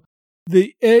bounds. So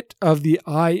the it of the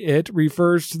I-it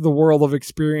refers to the world of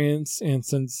experience and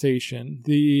sensation.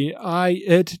 The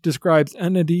I-it describes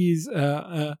entities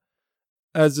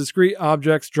as discrete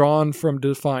objects drawn from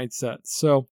defined sets.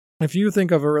 So if you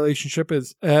think of a relationship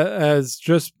as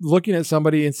just looking at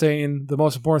somebody and saying the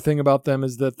most important thing about them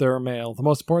is that they're a male, the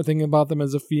most important thing about them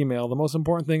is a female, the most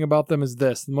important thing about them is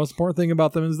this, the most important thing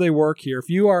about them is they work here.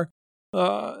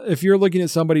 If you're looking at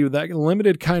somebody with that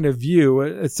limited kind of view,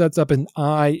 it sets up an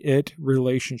I-it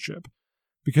relationship.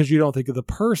 Because you don't think of the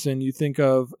person, you think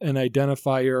of an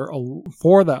identifier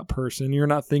for that person. You're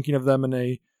not thinking of them in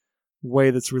a way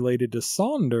that's related to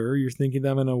sonder. You're thinking of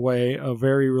them in a way a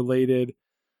very limited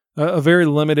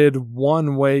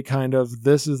one-way kind of,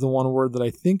 this is the one word that I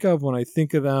think of when I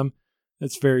think of them.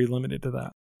 It's very limited to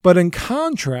that. But in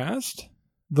contrast,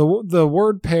 the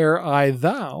word pair I,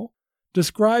 thou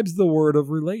describes the word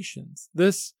of relations.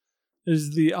 This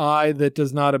is the I that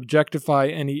does not objectify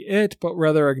any it, but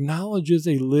rather acknowledges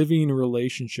a living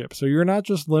relationship. So you're not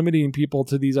just limiting people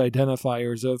to these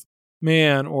identifiers of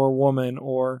man or woman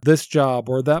or this job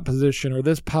or that position or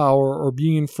this power or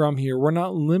being from here. We're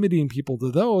not limiting people to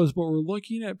those, but we're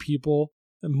looking at people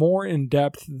more in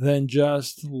depth than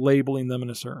just labeling them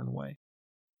in a certain way.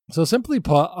 So simply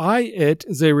put, I-it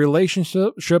is a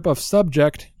relationship of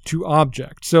subject to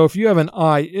object. So if you have an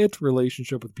I-it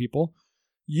relationship with people,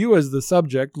 you as the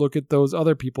subject look at those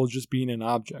other people just being an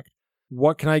object.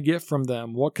 What can I get from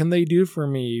them? What can they do for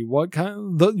me?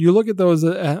 You look at those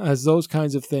as those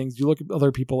kinds of things. You look at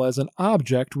other people as an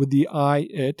object with the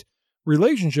I-it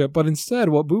relationship. But instead,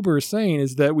 what Buber is saying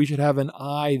is that we should have an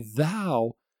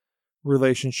I-thou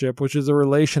relationship, which is a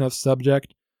relation of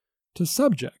subject to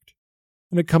subject.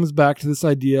 And it comes back to this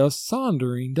idea of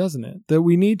sondering, doesn't it? That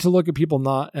we need to look at people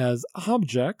not as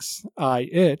objects,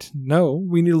 I-it. No,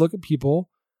 we need to look at people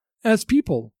as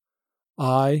people,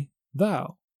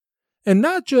 I-thou. And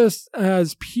not just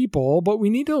as people, but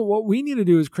what we need to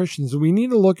do as Christians, we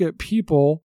need to look at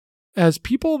people as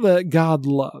people that God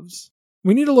loves.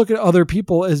 We need to look at other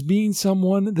people as being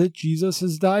someone that Jesus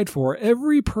has died for.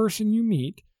 Every person you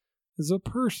meet is a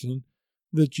person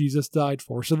that Jesus died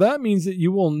for. So that means that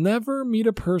you will never meet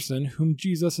a person whom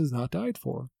Jesus has not died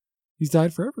for. He's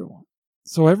died for everyone.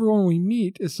 So everyone we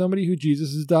meet is somebody who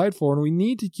Jesus has died for, and we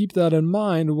need to keep that in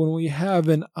mind when we have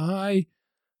an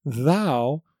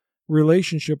I-thou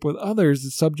relationship with others.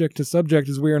 The subject to subject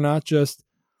is we are not just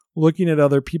looking at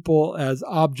other people as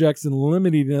objects and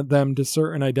limiting them to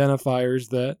certain identifiers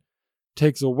that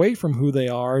takes away from who they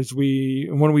are.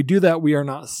 When we do that, we are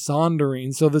not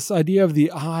sondering. So this idea of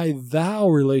the I-thou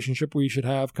relationship we should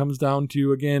have comes down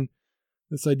to, again,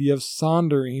 this idea of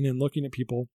sondering and looking at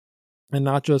people and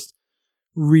not just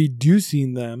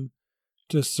reducing them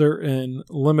to certain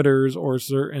limiters or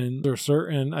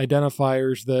certain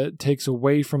identifiers that takes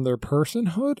away from their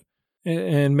personhood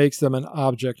and makes them an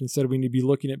object. Instead, we need to be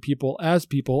looking at people as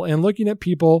people and looking at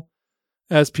people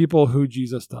as people who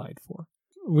Jesus died for.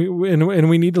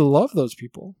 We need to love those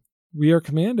people. We are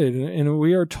commanded and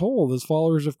we are told as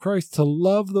followers of Christ to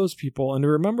love those people and to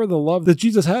remember the love that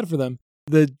Jesus had for them,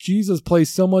 that Jesus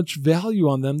placed so much value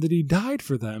on them that he died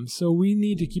for them. So we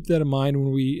need to keep that in mind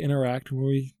when we interact, when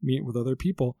we meet with other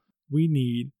people. We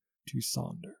need to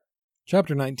sonder.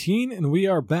 Chapter 19, and we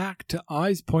are back to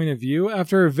I's point of view.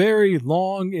 After a very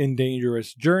long and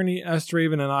dangerous journey,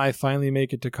 Estraven and I finally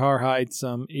make it to Carhide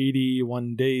some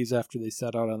 81 days after they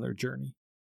set out on their journey.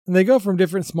 And they go from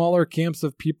different smaller camps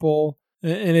of people,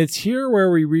 and it's here where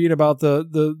we read about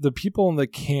the people in the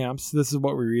camps. This is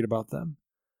what we read about them.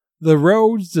 The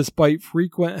roads, despite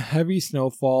frequent heavy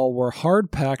snowfall, were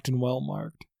hard-packed and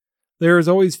well-marked. There was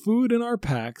always food in our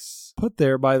packs, put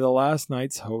there by the last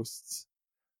night's hosts.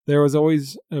 There was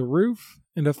always a roof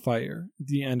and a fire at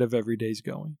the end of every day's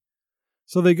going.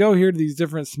 So they go here to these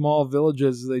different small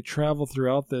villages as they travel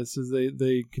throughout this, as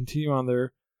they continue on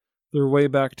their way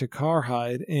back to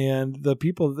Carhide, and the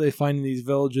people that they find in these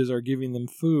villages are giving them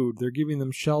food, they're giving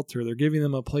them shelter, they're giving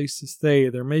them a place to stay,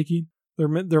 they're making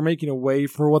a way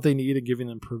for what they need and giving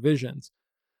them provisions.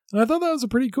 And I thought that was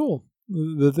pretty cool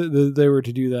that they were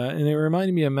to do that, and it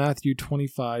reminded me of Matthew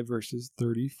 25, verses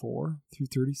 34 through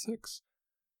 36.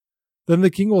 Then the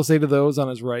king will say to those on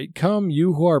his right, "Come,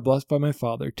 you who are blessed by my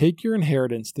Father, take your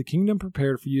inheritance, the kingdom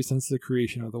prepared for you since the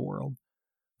creation of the world.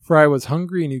 For I was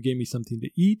hungry, and you gave me something to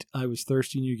eat. I was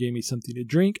thirsty, and you gave me something to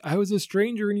drink. I was a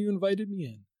stranger, and you invited me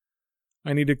in.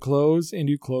 I needed clothes, and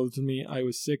you clothed me. I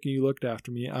was sick, and you looked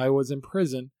after me. I was in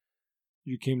prison.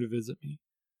 You came to visit me."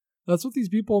 That's what these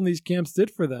people in these camps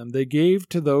did for them. They gave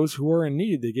to those who were in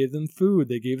need. They gave them food.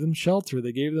 They gave them shelter.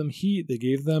 They gave them heat. They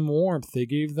gave them warmth. They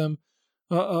gave them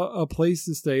a place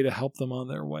to stay to help them on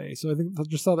their way. So I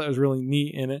just thought that was really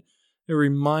neat, and it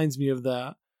reminds me of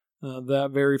that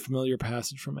very familiar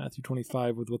passage from Matthew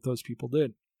 25 with what those people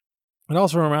did. It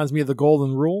also reminds me of the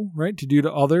golden rule, right? To do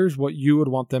to others what you would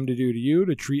want them to do to you,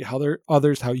 to treat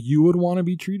others how you would want to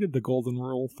be treated. The golden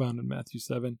rule found in Matthew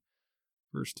 7,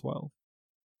 verse 12.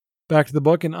 Back to the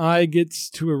book, and I gets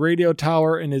to a radio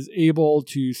tower and is able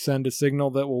to send a signal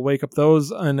that will wake up those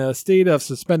in a state of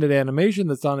suspended animation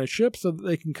that's on his ship so that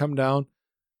they can come down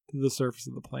to the surface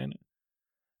of the planet.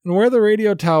 And where the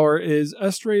radio tower is,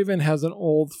 Estraven has an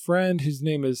old friend whose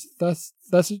name is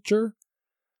Thesiger,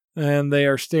 and they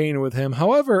are staying with him.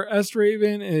 However,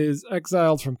 Estraven is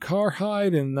exiled from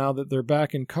Karhide, and now that they're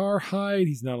back in Karhide,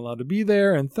 he's not allowed to be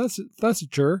there, and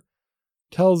Thesiger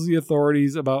tells the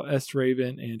authorities about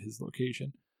Estraven and his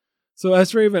location. So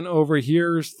Estraven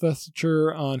overhears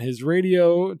Thesiger on his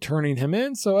radio, turning him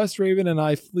in, so Estraven and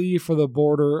I flee for the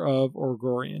border of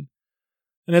Orgorian.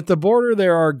 And at the border,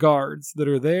 there are guards that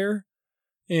are there,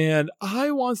 and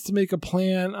I wants to make a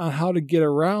plan on how to get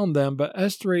around them, but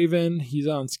Estraven, he's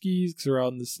on skis because they're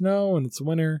out in the snow and it's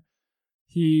winter.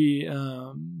 He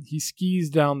skis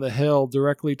down the hill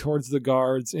directly towards the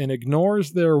guards and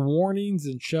ignores their warnings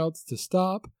and shouts to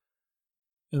stop,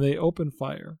 and they open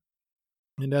fire,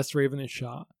 and Estraven is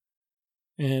shot,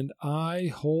 and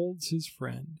I holds his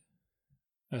friend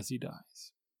as he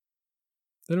dies.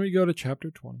 Then we go to chapter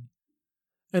 20.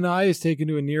 And I is taken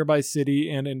to a nearby city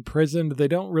and imprisoned. They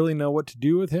don't really know what to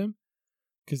do with him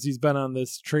because he's been on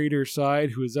this traitor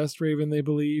side who is Estraven, they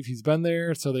believe. He's been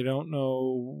there, so they don't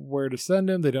know where to send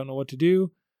him. They don't know what to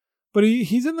do. But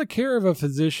he's in the care of a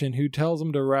physician who tells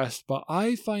him to rest, but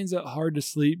I finds it hard to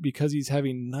sleep because he's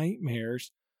having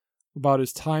nightmares about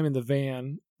his time in the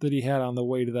van that he had on the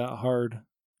way to that hard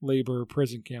labor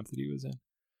prison camp that he was in.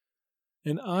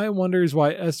 And I wonders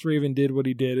why Estraven did what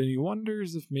he did, and he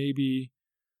wonders if maybe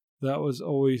that was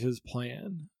always his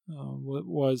plan,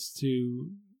 was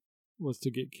to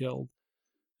get killed,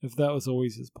 if that was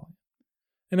always his plan.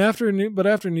 And after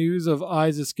news of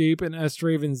Ai's escape and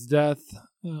Estraven's death,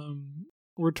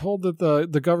 we're told that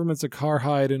the governments of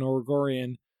Karhide and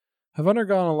Orgorian have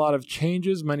undergone a lot of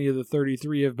changes. Many of the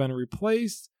 33 have been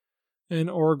replaced, and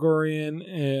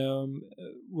Orgorian,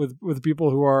 with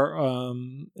people who are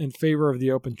in favor of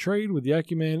the open trade with the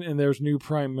Ecumen, and there's new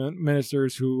prime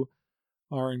ministers who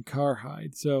are in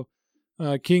Karhide. So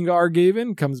King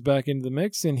Argaven comes back into the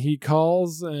mix, and he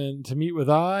calls and to meet with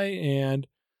Ai, and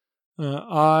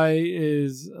Ai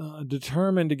is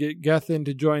determined to get Gethin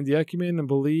to join the Ecumen and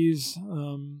believes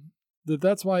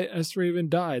that's why Estraven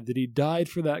died, that he died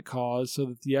for that cause so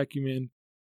that the Ecumen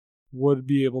would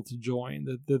be able to join,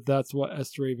 that's what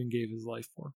Estraven gave his life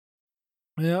for.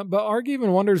 Yeah, but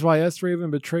Argaven wonders why Estraven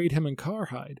betrayed him in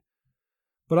Karhide.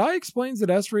 But I explains that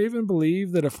Estraven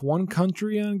believed that if one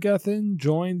country on Gethin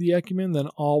joined the Ecumen, then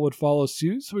all would follow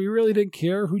suit. So he really didn't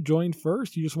care who joined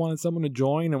first. He just wanted someone to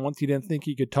join. And once he didn't think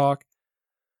he could talk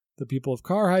the people of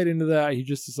Karhide into that, he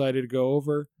just decided to go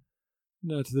over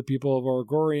to the people of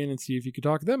Orgorian and see if he could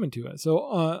talk them into it.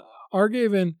 So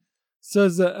Argaven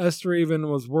says that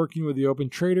Estraven was working with the open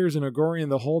traders in Orgorian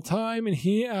the whole time. And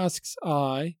he asks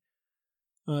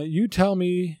you tell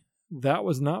me that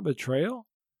was not betrayal?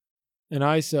 And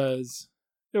I says,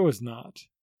 it was not.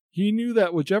 He knew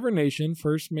that whichever nation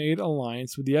first made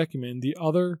alliance with the Ecumen, the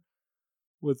other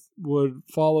would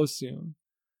follow soon,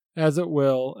 as it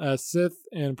will, as Sith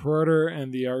and Peroder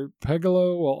and the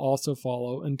Arpegalo will also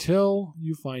follow, until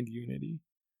you find unity.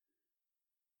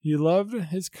 He loved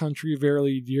his country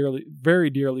very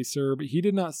dearly, sir, but he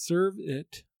did not serve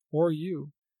it or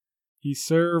you. He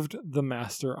served the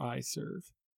master I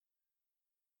serve.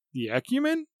 The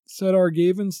Ecumen? Said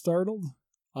Argaven, startled.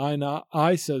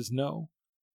 I says no.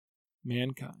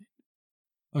 Mankind.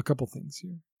 A couple things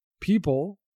here.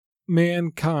 People,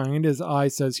 mankind, as I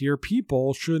says here,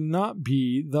 people should not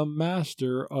be the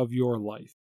master of your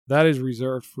life. That is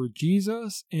reserved for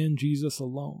Jesus and Jesus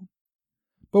alone.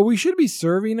 But we should be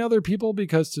serving other people,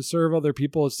 because to serve other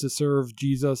people is to serve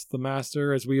Jesus, the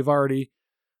master, as we have already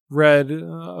read,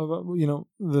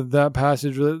 that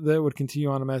passage that would continue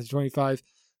on in Matthew 25.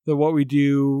 That what we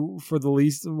do for the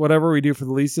least, whatever we do for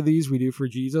the least of these, we do for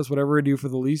Jesus. Whatever we do for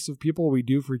the least of people, we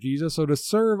do for Jesus. So to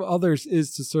serve others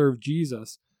is to serve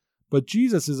Jesus. But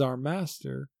Jesus is our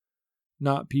master,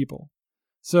 not people.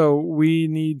 So we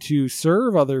need to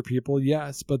serve other people,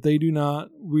 yes, but they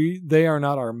are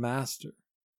not our master.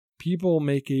 People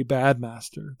make a bad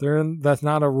master. That's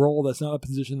not a role, that's not a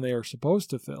position they are supposed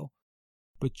to fill.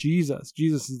 But Jesus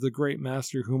is the great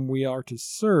master whom we are to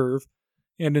serve.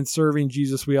 And in serving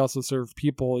Jesus, we also serve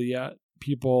people, yet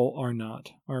people are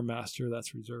not our master.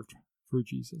 That's reserved for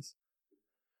Jesus.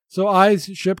 So Ai's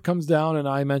ship comes down, and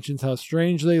Ai mentions how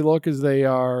strange they look as they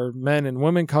are men and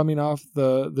women coming off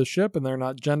the ship, and they're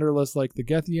not genderless like the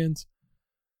Gethians.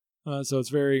 So it's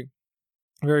very,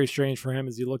 very strange for him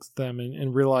as he looks at them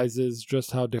and realizes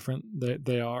just how different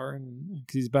they are. And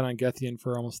he's been on Gethian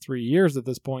for almost 3 years at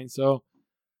this point, so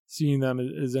seeing them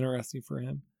is interesting for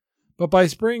him. But by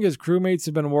spring, his crewmates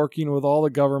have been working with all the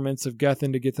governments of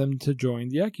Gethin to get them to join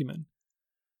the Ecumen.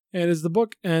 And as the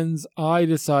book ends, I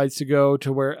decides to go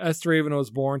to where Estraven was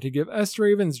born to give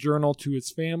Estraven's journal to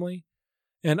his family.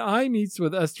 And I meets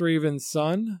with Estraven's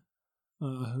son,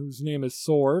 whose name is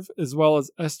Sorv, as well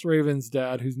as Estraven's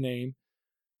dad, whose name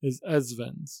is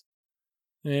Esvens.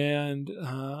 And,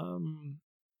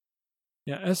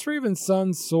 Estraven's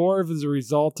son, Sorv, is a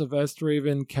result of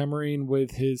Estraven chemering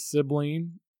with his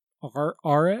sibling,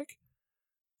 Arek.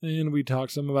 And we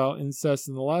talked some about incest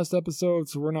in the last episode,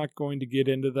 so we're not going to get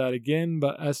into that again,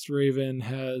 but Estraven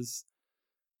has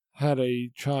had a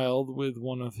child with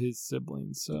one of his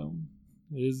siblings, so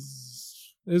it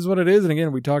is what it is. And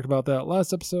again, we talked about that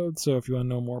last episode, so if you want to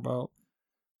know more about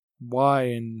why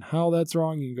and how that's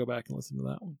wrong, you can go back and listen to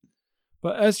that one.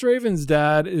 But Estraven's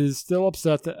dad is still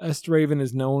upset that Estraven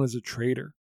is known as a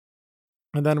traitor.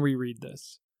 And then we read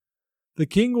this. The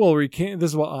king will recant, this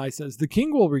is what I says, the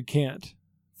king will recant.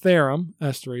 Therum,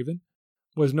 Estraven,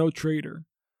 was no traitor.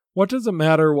 What does it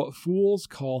matter what fools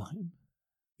call him?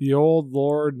 The old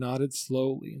lord nodded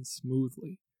slowly and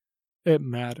smoothly. It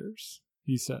matters,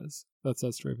 he says. That's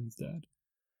Estraven's dad.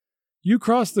 You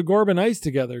crossed the Gorban ice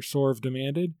together, Sorv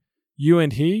demanded. You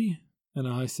and he? And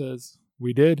I says,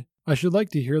 we did. I should like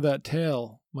to hear that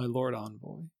tale, my lord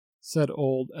envoy, said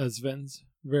old Esvens,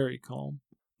 very calm.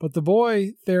 But the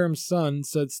boy, Therum's son,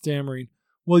 said stammering,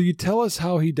 will you tell us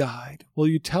how he died? Will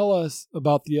you tell us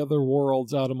about the other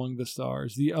worlds out among the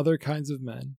stars, the other kinds of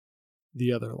men,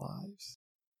 the other lives?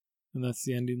 And that's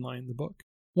the ending line in the book.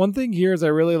 One thing here is I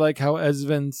really like how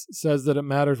Esvens says that it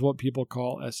matters what people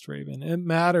call Estraven. It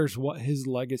matters what his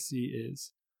legacy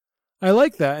is. I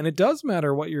like that, and it does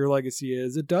matter what your legacy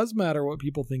is. It does matter what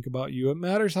people think about you. It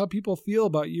matters how people feel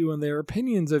about you and their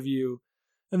opinions of you.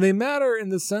 And they matter in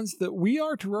the sense that we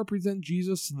are to represent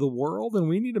Jesus to the world, and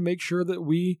we need to make sure that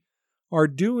we are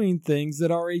doing things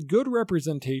that are a good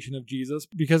representation of Jesus,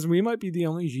 because we might be the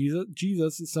only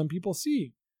Jesus that some people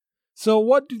see. So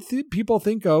what do people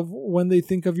think of when they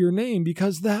think of your name?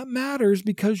 Because that matters,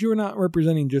 because you're not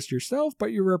representing just yourself,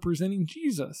 but you're representing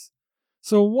Jesus.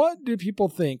 So what do people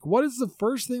think? What is the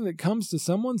first thing that comes to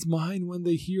someone's mind when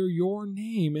they hear your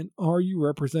name? And are you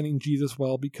representing Jesus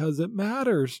well? Because it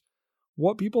matters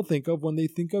what people think of when they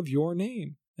think of your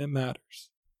name. It matters.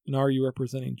 And are you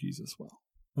representing Jesus well?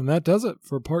 And that does it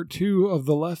for part 2 of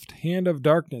The Left Hand of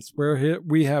Darkness, where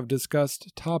we have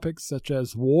discussed topics such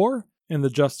as war and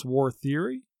the just war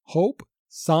theory, hope,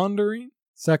 sondering,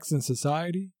 sex and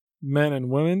society, men and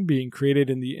women being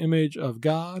created in the image of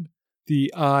God,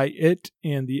 the I-it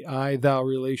and the I-thou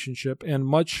relationship, and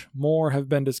much more have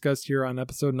been discussed here on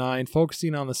episode 9,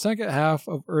 focusing on the second half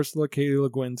of Ursula K. Le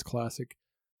Guin's classic,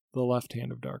 The Left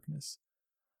Hand of Darkness.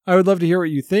 I would love to hear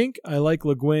what you think. I like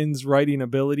Le Guin's writing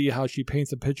ability, how she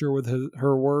paints a picture with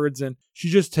her words, and she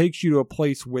just takes you to a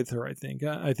place with her, I think.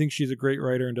 I think she's a great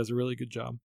writer and does a really good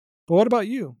job. But what about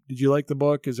you? Did you like the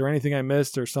book? Is there anything I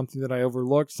missed or something that I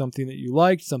overlooked, something that you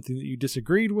liked, something that you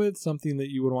disagreed with, something that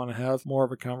you would want to have more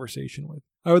of a conversation with?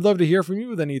 I would love to hear from you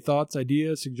with any thoughts,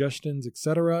 ideas, suggestions,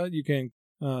 etc. You can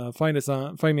find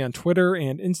me on Twitter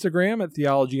and Instagram at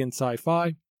Theology and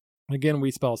Sci-Fi. Again,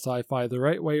 we spell sci-fi the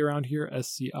right way around here,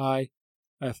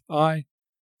 S-C-I-F-I.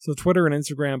 So Twitter and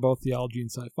Instagram, both Theology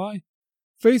and Sci-Fi.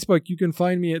 Facebook, you can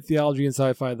find me at Theology and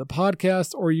Sci-Fi, the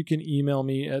podcast, or you can email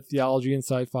me at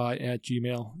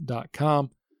theologyandsci-fi@gmail.com.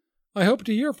 I hope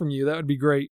to hear from you. That would be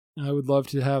great. I would love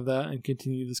to have that and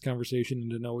continue this conversation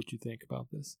and to know what you think about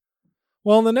this.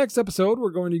 Well, in the next episode, we're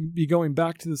going to be going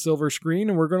back to the silver screen,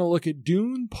 and we're going to look at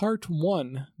Dune Part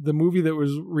 1, the movie that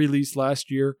was released last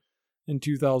year in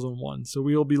 2001. So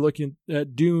we will be looking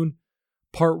at Dune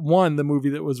Part 1, the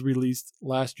movie that was released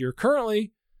last year.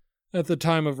 Currently, at the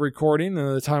time of recording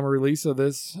and the time of release of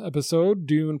this episode,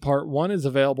 Dune Part 1 is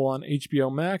available on HBO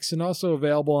Max and also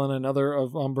available on a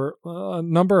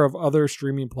number of other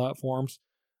streaming platforms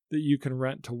that you can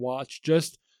rent to watch,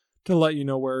 just to let you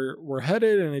know where we're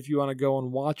headed. And if you want to go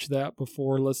and watch that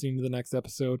before listening to the next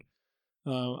episode,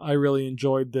 I really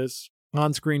enjoyed this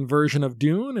on-screen version of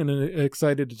Dune and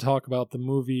excited to talk about the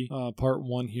movie Part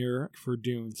 1 here for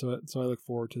Dune. So I look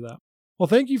forward to that. Well,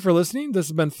 thank you for listening. This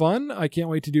has been fun. I can't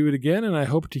wait to do it again, and I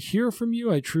hope to hear from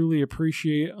you. I truly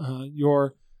appreciate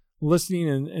your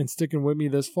listening and sticking with me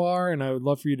this far, and I would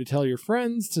love for you to tell your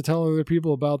friends, to tell other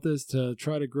people about this, to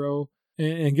try to grow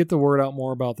and get the word out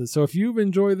more about this. So if you've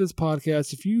enjoyed this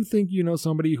podcast, if you think you know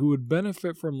somebody who would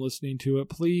benefit from listening to it,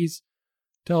 please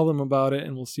tell them about it,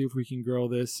 and we'll see if we can grow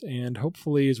this. And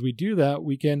hopefully as we do that,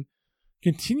 we can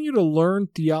continue to learn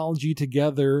theology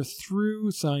together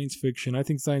through science fiction. I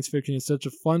think science fiction is such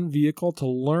a fun vehicle to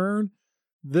learn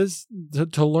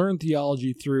to learn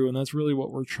theology through, and that's really what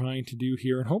we're trying to do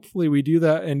here. And hopefully we do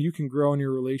that, and you can grow in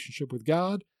your relationship with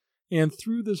God, and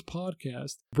through this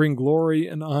podcast, bring glory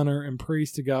and honor and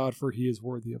praise to God, for He is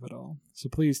worthy of it all. So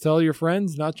please tell your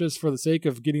friends, not just for the sake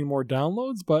of getting more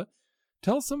downloads, but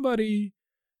tell somebody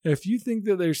if you think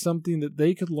that there's something that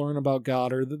they could learn about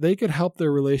God, or that they could help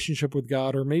their relationship with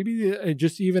God, or maybe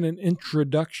just even an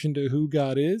introduction to who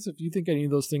God is. If you think any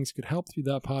of those things could help through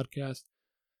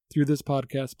this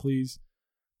podcast, please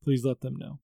let them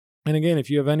know. And again, if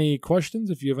you have any questions,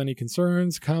 if you have any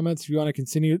concerns, comments, if you want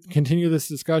to continue this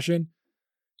discussion,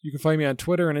 you can find me on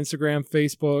Twitter and Instagram,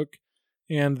 Facebook,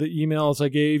 and the emails I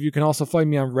gave. You can also find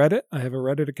me on Reddit. I have a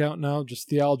Reddit account now, just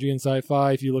Theology and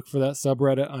Sci-Fi. If you look for that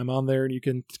subreddit, I'm on there, and you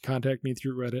can contact me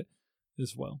through Reddit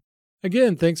as well.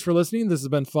 Again, thanks for listening. This has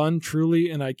been fun, truly,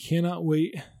 and I cannot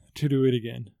wait to do it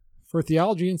again. For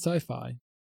Theology and Sci-Fi,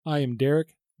 I am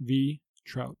Derek V.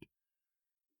 Trout.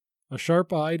 A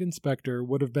sharp-eyed inspector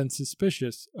would have been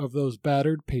suspicious of those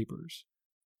battered papers,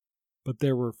 but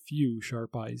there were few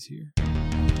sharp eyes here.